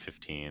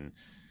 815.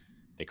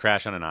 They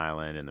crash on an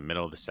island in the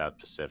middle of the South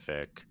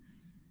Pacific,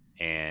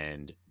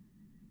 and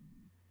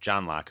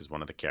John Locke is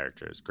one of the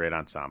characters. Great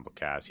ensemble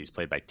cast. He's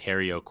played by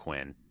Terry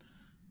O'Quinn.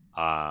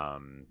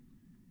 And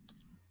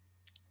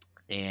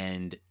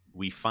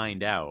we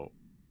find out,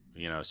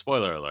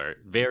 spoiler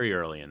alert, very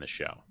early in the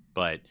show,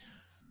 but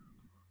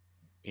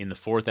in the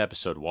 4th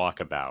episode,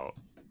 Walkabout,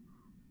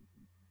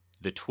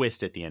 the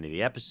twist at the end of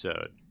the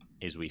episode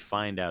is we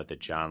find out that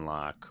John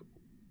Locke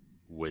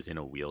was in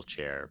a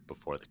wheelchair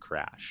before the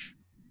crash.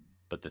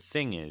 But the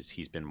thing is,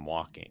 he's been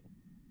walking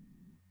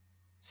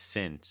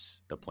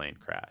since the plane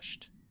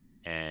crashed.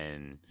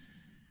 And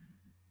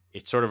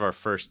it's sort of our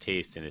first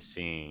taste into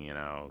seeing,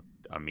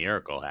 a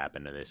miracle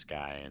happen to this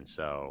guy. And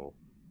so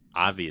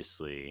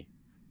obviously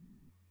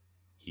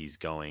he's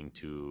going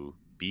to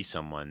be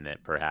someone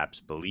that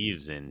perhaps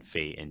believes in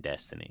fate and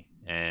destiny.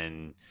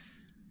 And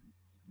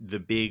the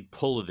big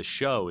pull of the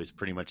show is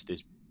pretty much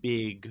this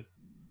big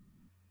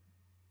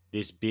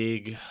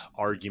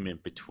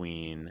argument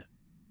between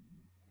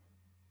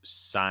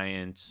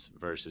science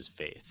versus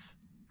faith.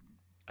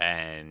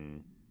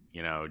 And,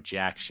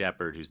 Jack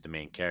Shepard, who's the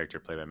main character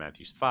played by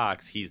Matthew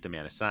Fox, he's the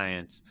man of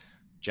science.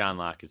 John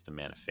Locke is the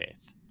man of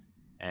faith.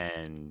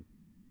 And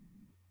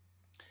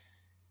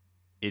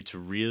it's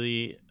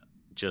really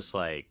just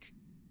like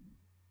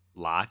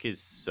Locke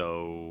is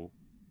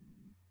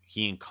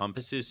he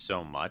encompasses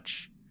so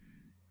much,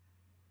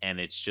 and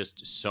it's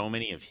just so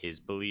many of his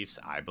beliefs.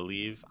 I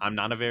believe I'm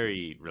not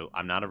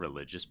a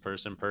religious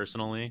person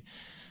personally,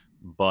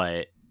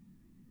 but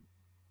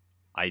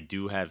I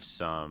do have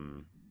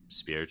some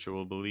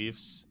spiritual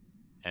beliefs,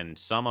 and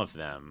some of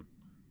them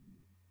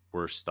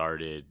were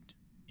started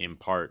in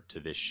part to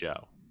this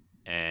show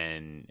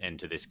and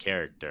to this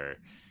character.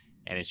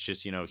 And it's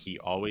just,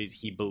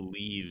 he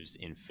believes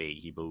in fate,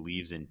 he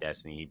believes in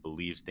destiny, he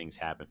believes things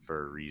happen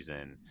for a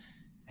reason.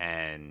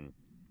 And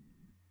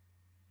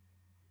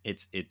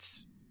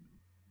it's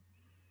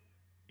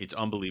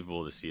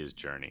unbelievable to see his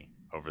journey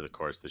over the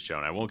course of the show.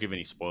 And I won't give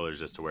any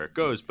spoilers as to where it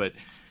goes, but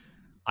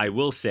I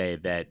will say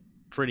that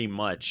pretty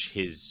much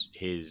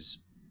his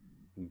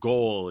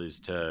goal is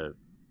to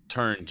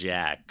turn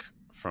Jack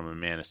from a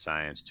man of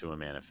science to a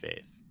man of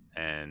faith.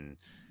 And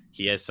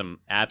he has some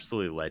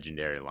absolutely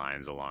legendary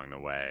lines along the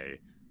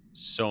way.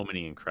 So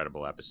many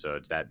incredible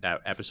episodes. That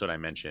episode I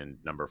mentioned,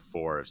 number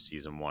 4 of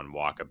season 1,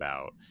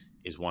 Walkabout,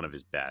 is one of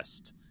his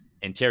best.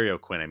 And Terry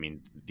O'Quinn, I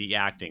mean, the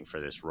acting for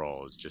this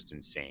role is just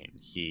insane.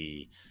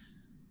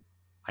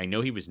 I know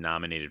he was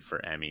nominated for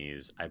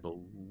Emmys. I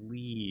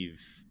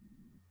believe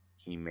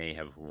he may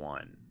have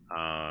won.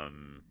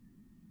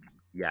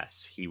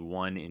 Yes, he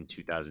won in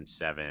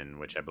 2007,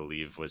 which I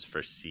believe was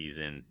for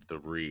season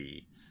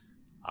 3,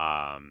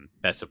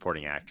 Best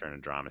Supporting Actor in a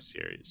Drama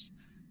Series,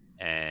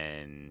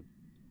 and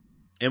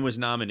was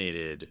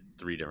nominated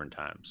 3 different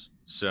times.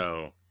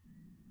 So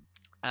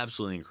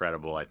absolutely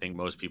incredible. I think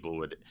most people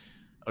would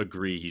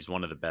agree he's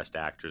one of the best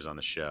actors on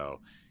the show,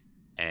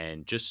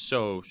 and just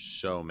so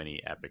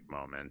many epic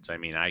moments. I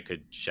mean, I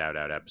could shout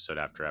out episode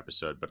after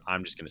episode, but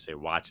I'm just going to say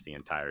watch the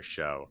entire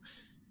show.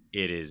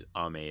 It is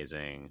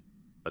amazing.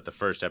 But the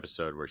first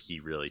episode where he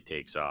really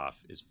takes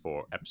off is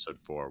for episode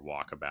 4,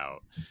 Walkabout.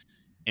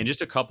 And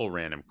just a couple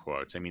random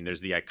quotes. I mean,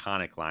 there's the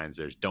iconic lines.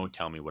 There's "Don't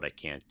tell me what I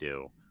can't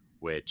do,"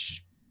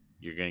 which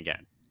you're going to get.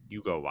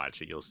 You go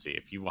watch it. You'll see.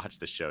 If you watch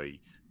the show,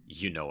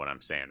 you know what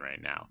I'm saying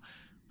right now.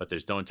 But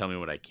there's "Don't tell me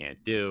what I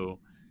can't do."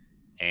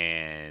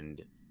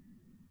 And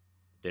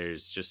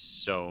there's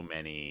just so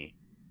many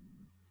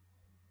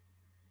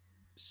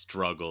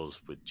struggles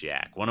with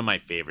Jack. One of my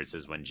favorites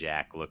is when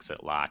Jack looks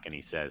at Locke and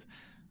he says,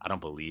 "I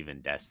don't believe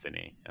in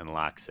destiny." And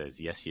Locke says,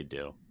 "Yes, you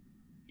do.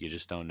 You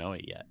just don't know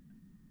it yet."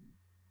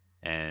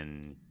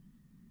 And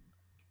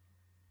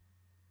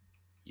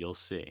you'll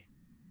see.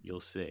 You'll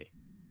see.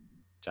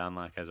 John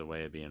Locke has a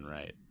way of being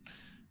right.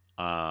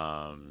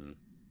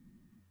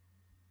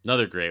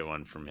 Another great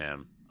one from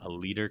him. A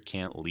leader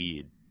can't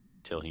lead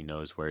till he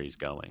knows where he's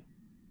going.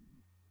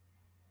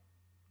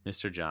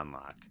 Mr. John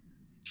Locke.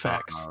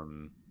 Facts.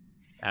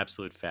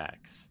 Absolute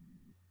facts.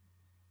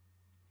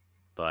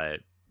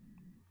 But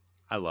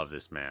I love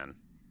this man.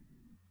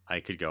 I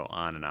could go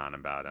on and on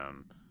about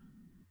him.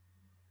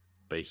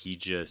 But he's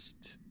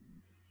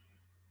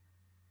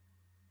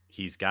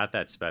got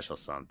that special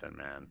something,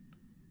 man.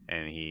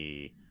 And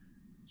he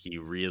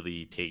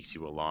really takes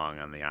you along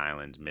on the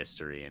island's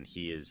mystery. And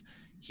he's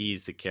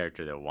the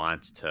character that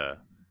wants to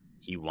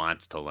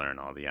learn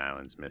all the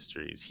island's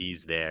mysteries.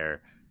 He's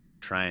there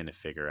trying to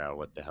figure out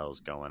what the hell's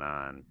going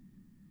on.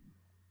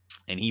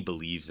 And he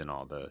believes in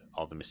all the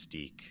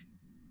mystique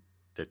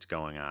that's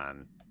going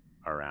on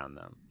around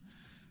them.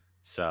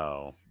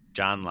 So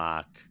John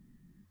Locke,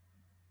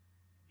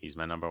 he's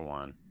my number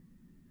 1.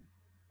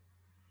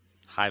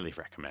 Highly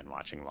recommend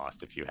watching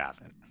Lost if you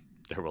haven't.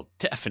 There will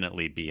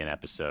definitely be an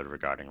episode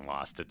regarding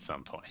Lost at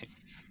some point.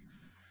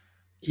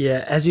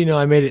 Yeah, as you know,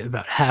 I made it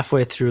about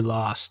halfway through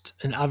Lost,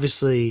 and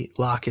obviously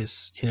Locke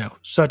is,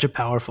 such a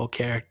powerful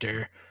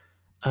character.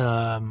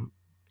 Based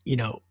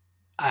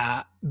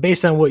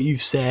on what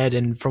you've said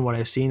and from what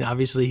I've seen,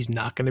 obviously he's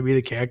not going to be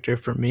the character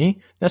for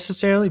me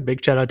necessarily.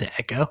 Big shout out to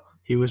Echo.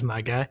 He was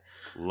my guy.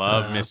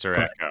 Love Mr.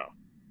 Echo.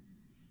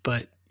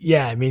 But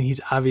yeah, I mean, he's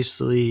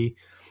obviously,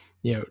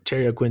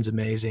 Terry O'Quinn's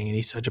amazing, and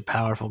he's such a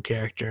powerful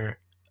character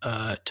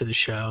to the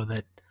show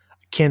that I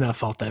cannot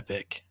fault that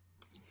pick.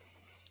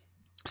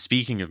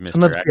 Speaking of Mr.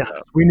 And let's be Echo,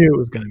 honest, we knew it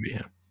was going to be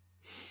him.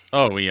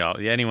 Oh,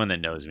 anyone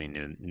that knows me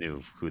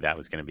knew who that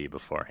was going to be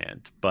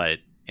beforehand. But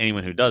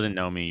anyone who doesn't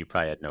know me, you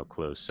probably had no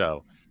clue.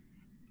 So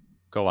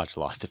go watch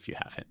Lost if you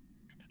haven't.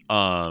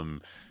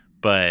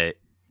 But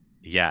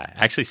yeah,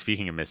 actually,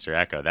 speaking of Mr.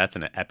 Echo, that's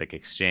an epic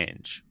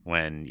exchange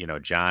when,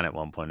 John at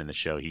one point in the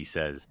show, he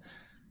says,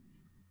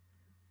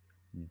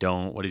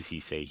 what does he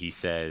say? He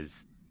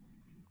says,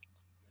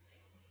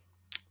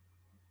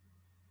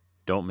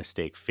 "Don't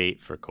mistake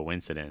fate for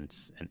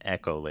coincidence." And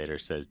Echo later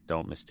says,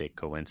 "Don't mistake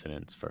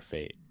coincidence for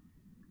fate."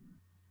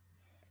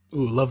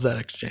 Ooh, love that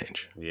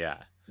exchange.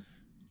 Yeah.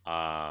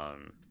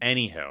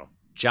 Anywho,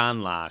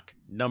 John Locke,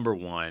 number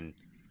 1.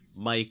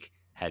 Mike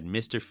had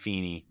Mr.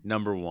 Feeney,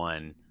 number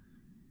 1.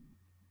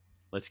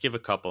 Let's give a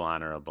couple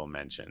honorable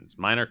mentions.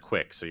 Mine are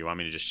quick, so you want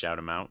me to just shout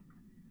them out?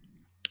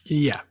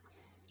 Yeah.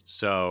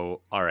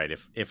 So, all right,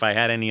 if I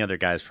had any other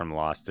guys from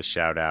Lost to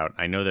shout out,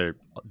 I know they're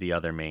the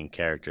other main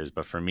characters,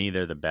 but for me,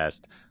 they're the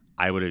best.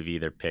 I would have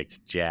either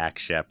picked Jack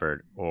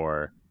Shepard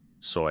or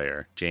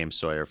Sawyer, James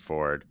Sawyer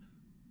Ford,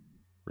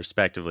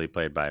 respectively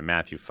played by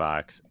Matthew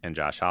Fox and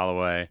Josh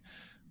Holloway.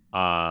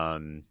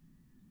 Um,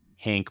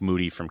 Hank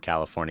Moody from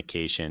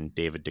Californication,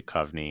 David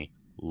Duchovny,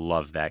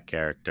 love that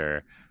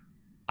character.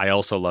 I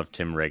also love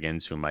Tim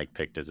Riggins, who Mike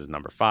picked as his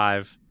number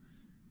 5.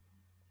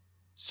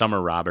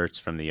 Summer Roberts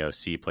from the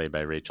OC, played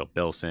by Rachel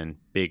Bilson,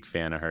 big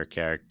fan of her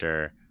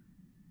character.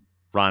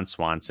 Ron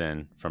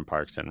Swanson from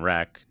Parks and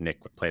Rec,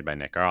 played by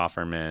Nick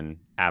Offerman,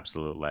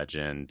 absolute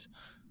legend.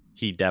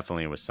 He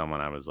definitely was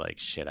someone I was like,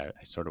 shit, I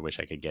sort of wish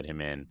I could get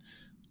him in.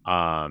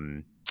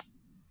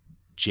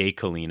 Jay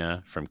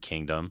Kalina from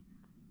Kingdom,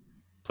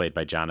 played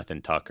by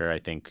Jonathan Tucker. I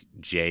think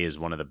Jay is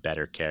one of the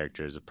better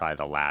characters of probably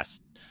the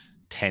last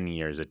 10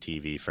 years of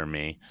TV for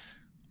me.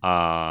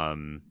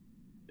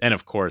 And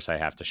of course, I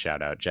have to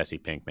shout out Jesse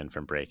Pinkman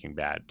from Breaking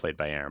Bad, played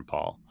by Aaron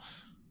Paul.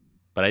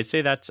 But I'd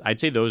say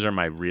those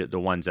are the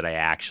ones that I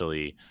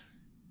actually,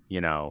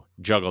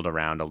 juggled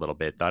around a little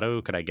bit. Thought,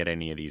 oh, could I get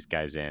any of these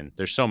guys in?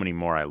 There's so many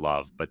more I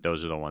love, but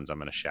those are the ones I'm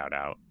going to shout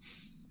out.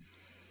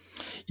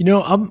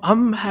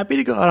 I'm happy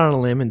to go out on a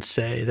limb and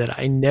say that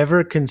I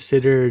never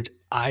considered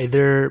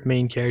either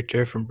main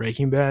character from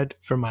Breaking Bad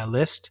for my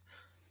list.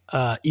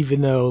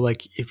 Even though,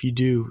 like, if you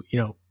do,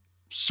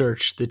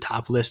 search the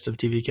top list of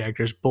TV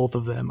characters, both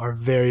of them are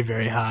very,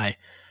 very high.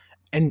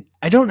 And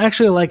I don't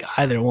actually like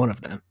either one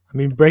of them. I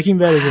mean, Breaking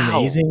Bad is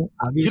amazing,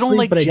 obviously, you don't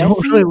like but Jesse? I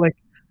don't really like.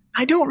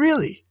 I don't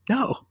really.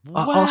 No,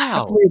 Wow. I'll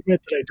happily admit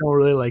that I don't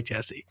really like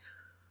Jesse.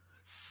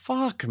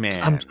 Fuck, man.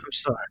 I'm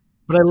sorry,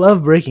 but I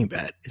love Breaking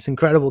Bad. It's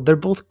incredible. They're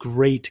both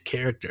great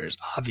characters.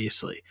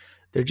 Obviously,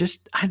 they're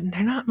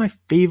not my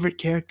favorite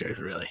characters,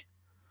 really.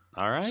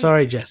 All right.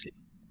 Sorry, Jesse.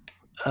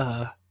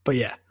 But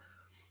yeah.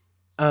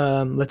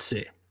 Let's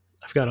see.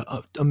 I've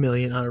got a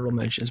million honorable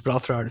mentions, but I'll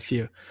throw out a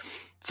few.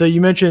 So you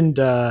mentioned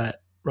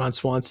Ron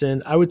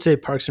Swanson. I would say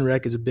Parks and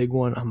Rec is a big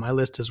one on my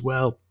list as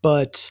well,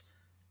 but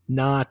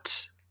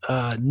not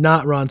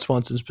Ron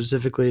Swanson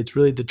specifically. It's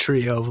really the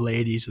trio of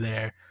ladies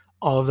there.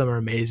 All of them are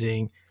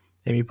amazing.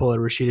 Amy Poehler,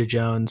 Rashida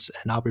Jones,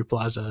 and Aubrey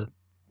Plaza,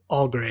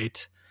 all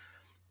great.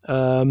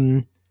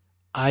 I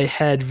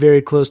had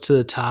very close to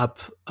the top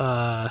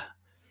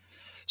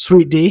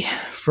Sweet D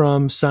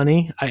from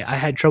Sunny. I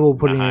had trouble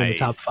putting her in the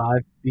top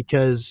 5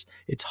 because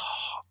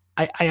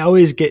I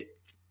always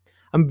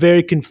I'm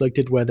very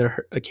conflicted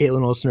whether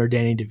Caitlin Olsen or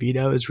Danny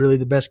DeVito is really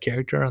the best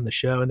character on the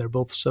show, and they're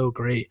both so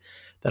great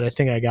that I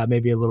think I got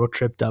maybe a little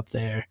tripped up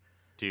there.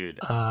 Dude,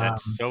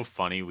 that's so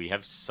funny. We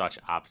have such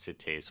opposite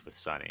tastes with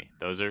Sunny.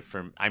 Those are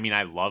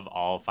I love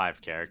all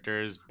 5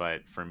 characters,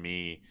 but for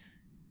me,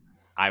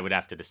 I would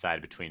have to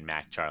decide between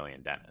Mac, Charlie,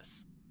 and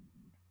Dennis.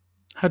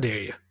 How dare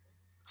you?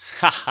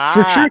 For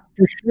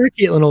sure,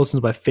 Caitlin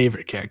Olsen's my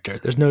favorite character.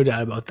 There's no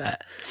doubt about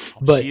that.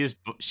 But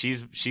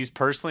she's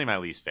personally my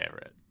least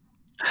favorite.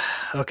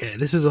 Okay,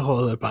 this is a whole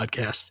other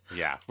podcast.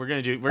 Yeah, we're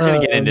gonna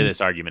get into this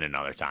argument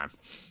another time.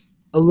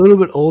 A little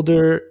bit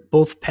older,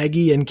 both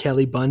Peggy and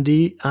Kelly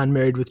Bundy on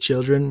Married with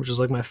Children, which is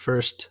like my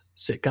first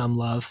sitcom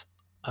love,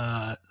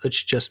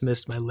 which just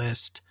missed my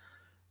list.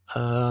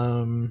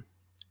 And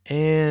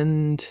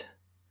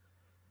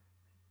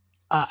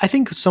I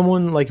think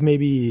someone like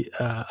maybe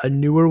a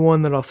newer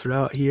one that I'll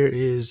throw out here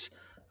is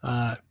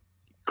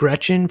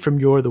Gretchen from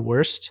You're the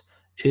Worst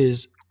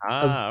is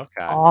an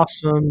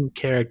awesome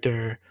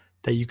character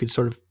that you could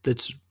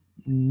that's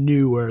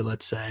newer,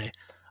 let's say,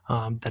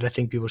 that I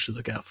think people should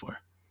look out for.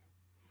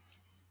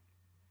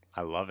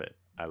 I love it.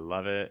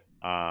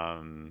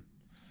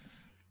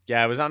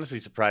 Yeah, I was honestly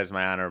surprised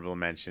my honorable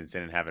mentions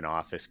didn't have an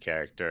Office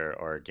character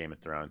or a Game of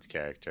Thrones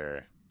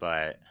character,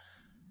 but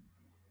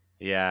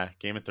yeah,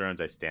 Game of Thrones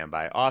I stand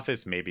by.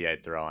 Office maybe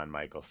I'd throw on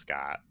Michael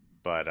Scott,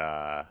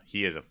 but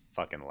he is a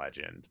fucking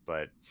legend.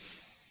 But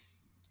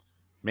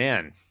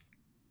man,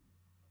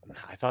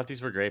 I thought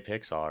these were great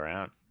picks all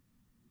around.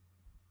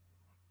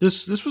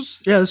 This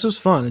was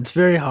fun. It's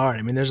very hard.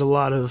 I mean, there's a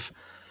lot of,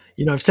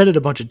 I've said it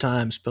a bunch of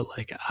times, but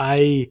like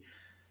I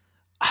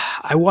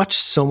watched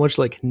so much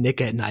like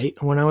Nick at Night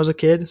when I was a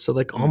kid. So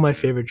like all my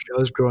favorite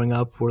shows growing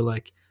up were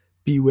like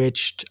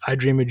Bewitched, I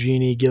Dream of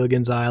Jeannie,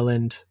 Gilligan's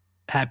Island,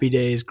 Happy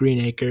Days, Green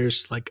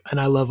Acres, and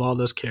I love all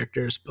those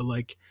characters, but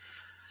like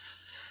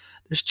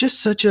there's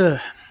just such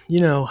a,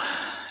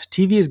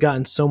 TV has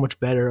gotten so much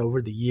better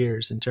over the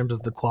years in terms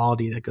of the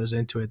quality that goes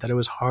into it that it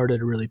was harder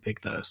to really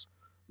pick those.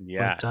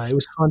 Yeah. But it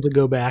was fun to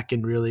go back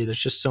and really, there's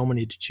just so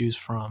many to choose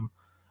from.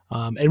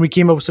 And we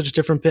came up with such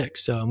different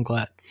picks, so I'm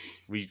glad.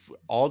 We've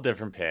all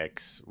different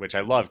picks, which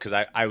I love because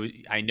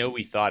I know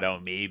we thought,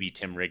 oh, maybe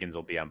Tim Riggins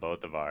will be on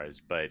both of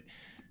ours, but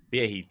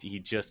yeah, he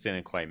just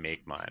didn't quite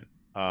make mine.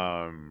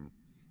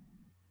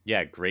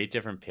 Yeah, great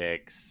different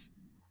picks.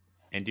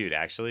 And dude,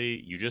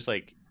 actually, you just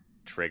like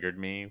triggered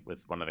me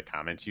with one of the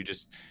comments you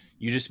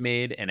just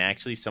made, and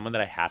actually someone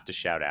that I have to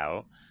shout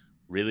out,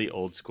 really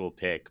old school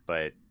pick,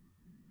 but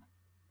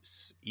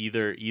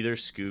either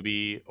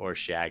Scooby or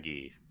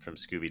Shaggy from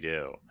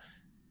Scooby-Doo.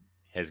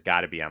 has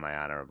got to be on my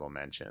honorable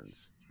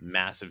mentions.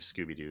 Massive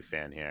Scooby-Doo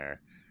fan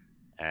here,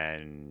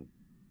 and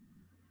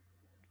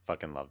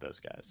fucking love those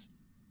guys.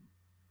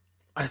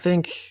 I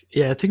think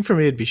for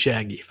me it'd be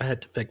Shaggy if I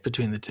had to pick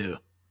between the two.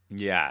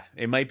 Yeah,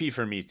 it might be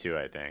for me too,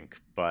 I think,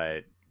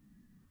 but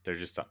they're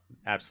just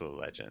absolute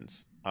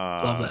legends.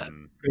 Love that.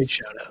 Great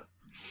shout out.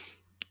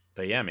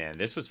 But yeah, man,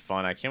 this was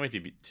fun. I can't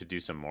wait to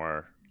do some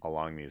more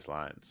along these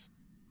lines.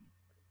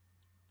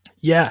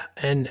 Yeah,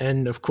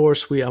 and of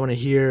course I want to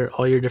hear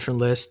all your different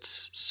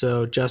lists.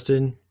 So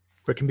Justin,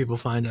 where can people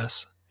find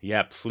us?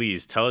 Yeah,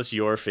 please tell us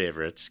your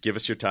favorites. Give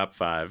us your top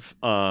 5.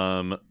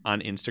 On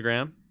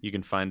Instagram, you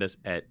can find us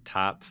at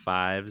Top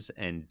Fives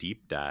and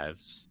Deep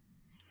Dives.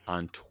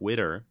 On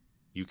Twitter,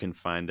 you can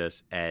find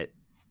us at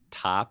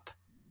Top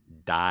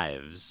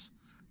Dives,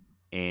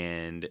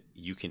 and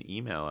you can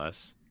email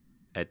us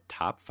at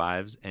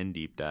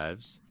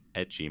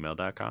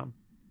topfivesanddeepdives@gmail.com.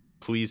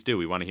 Please do.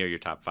 We want to hear your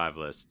top 5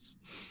 lists.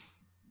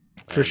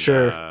 For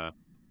sure.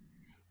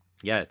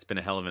 Yeah, it's been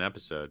a hell of an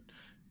episode.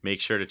 Make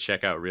sure to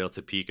check out Real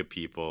Topeka,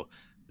 people.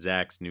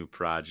 Zach's new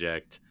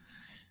project.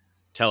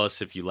 Tell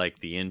us if you like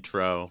the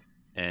intro,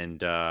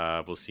 and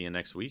we'll see you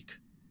next week.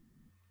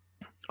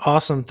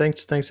 Awesome.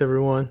 Thanks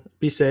everyone.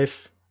 Be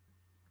safe.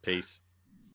 Peace.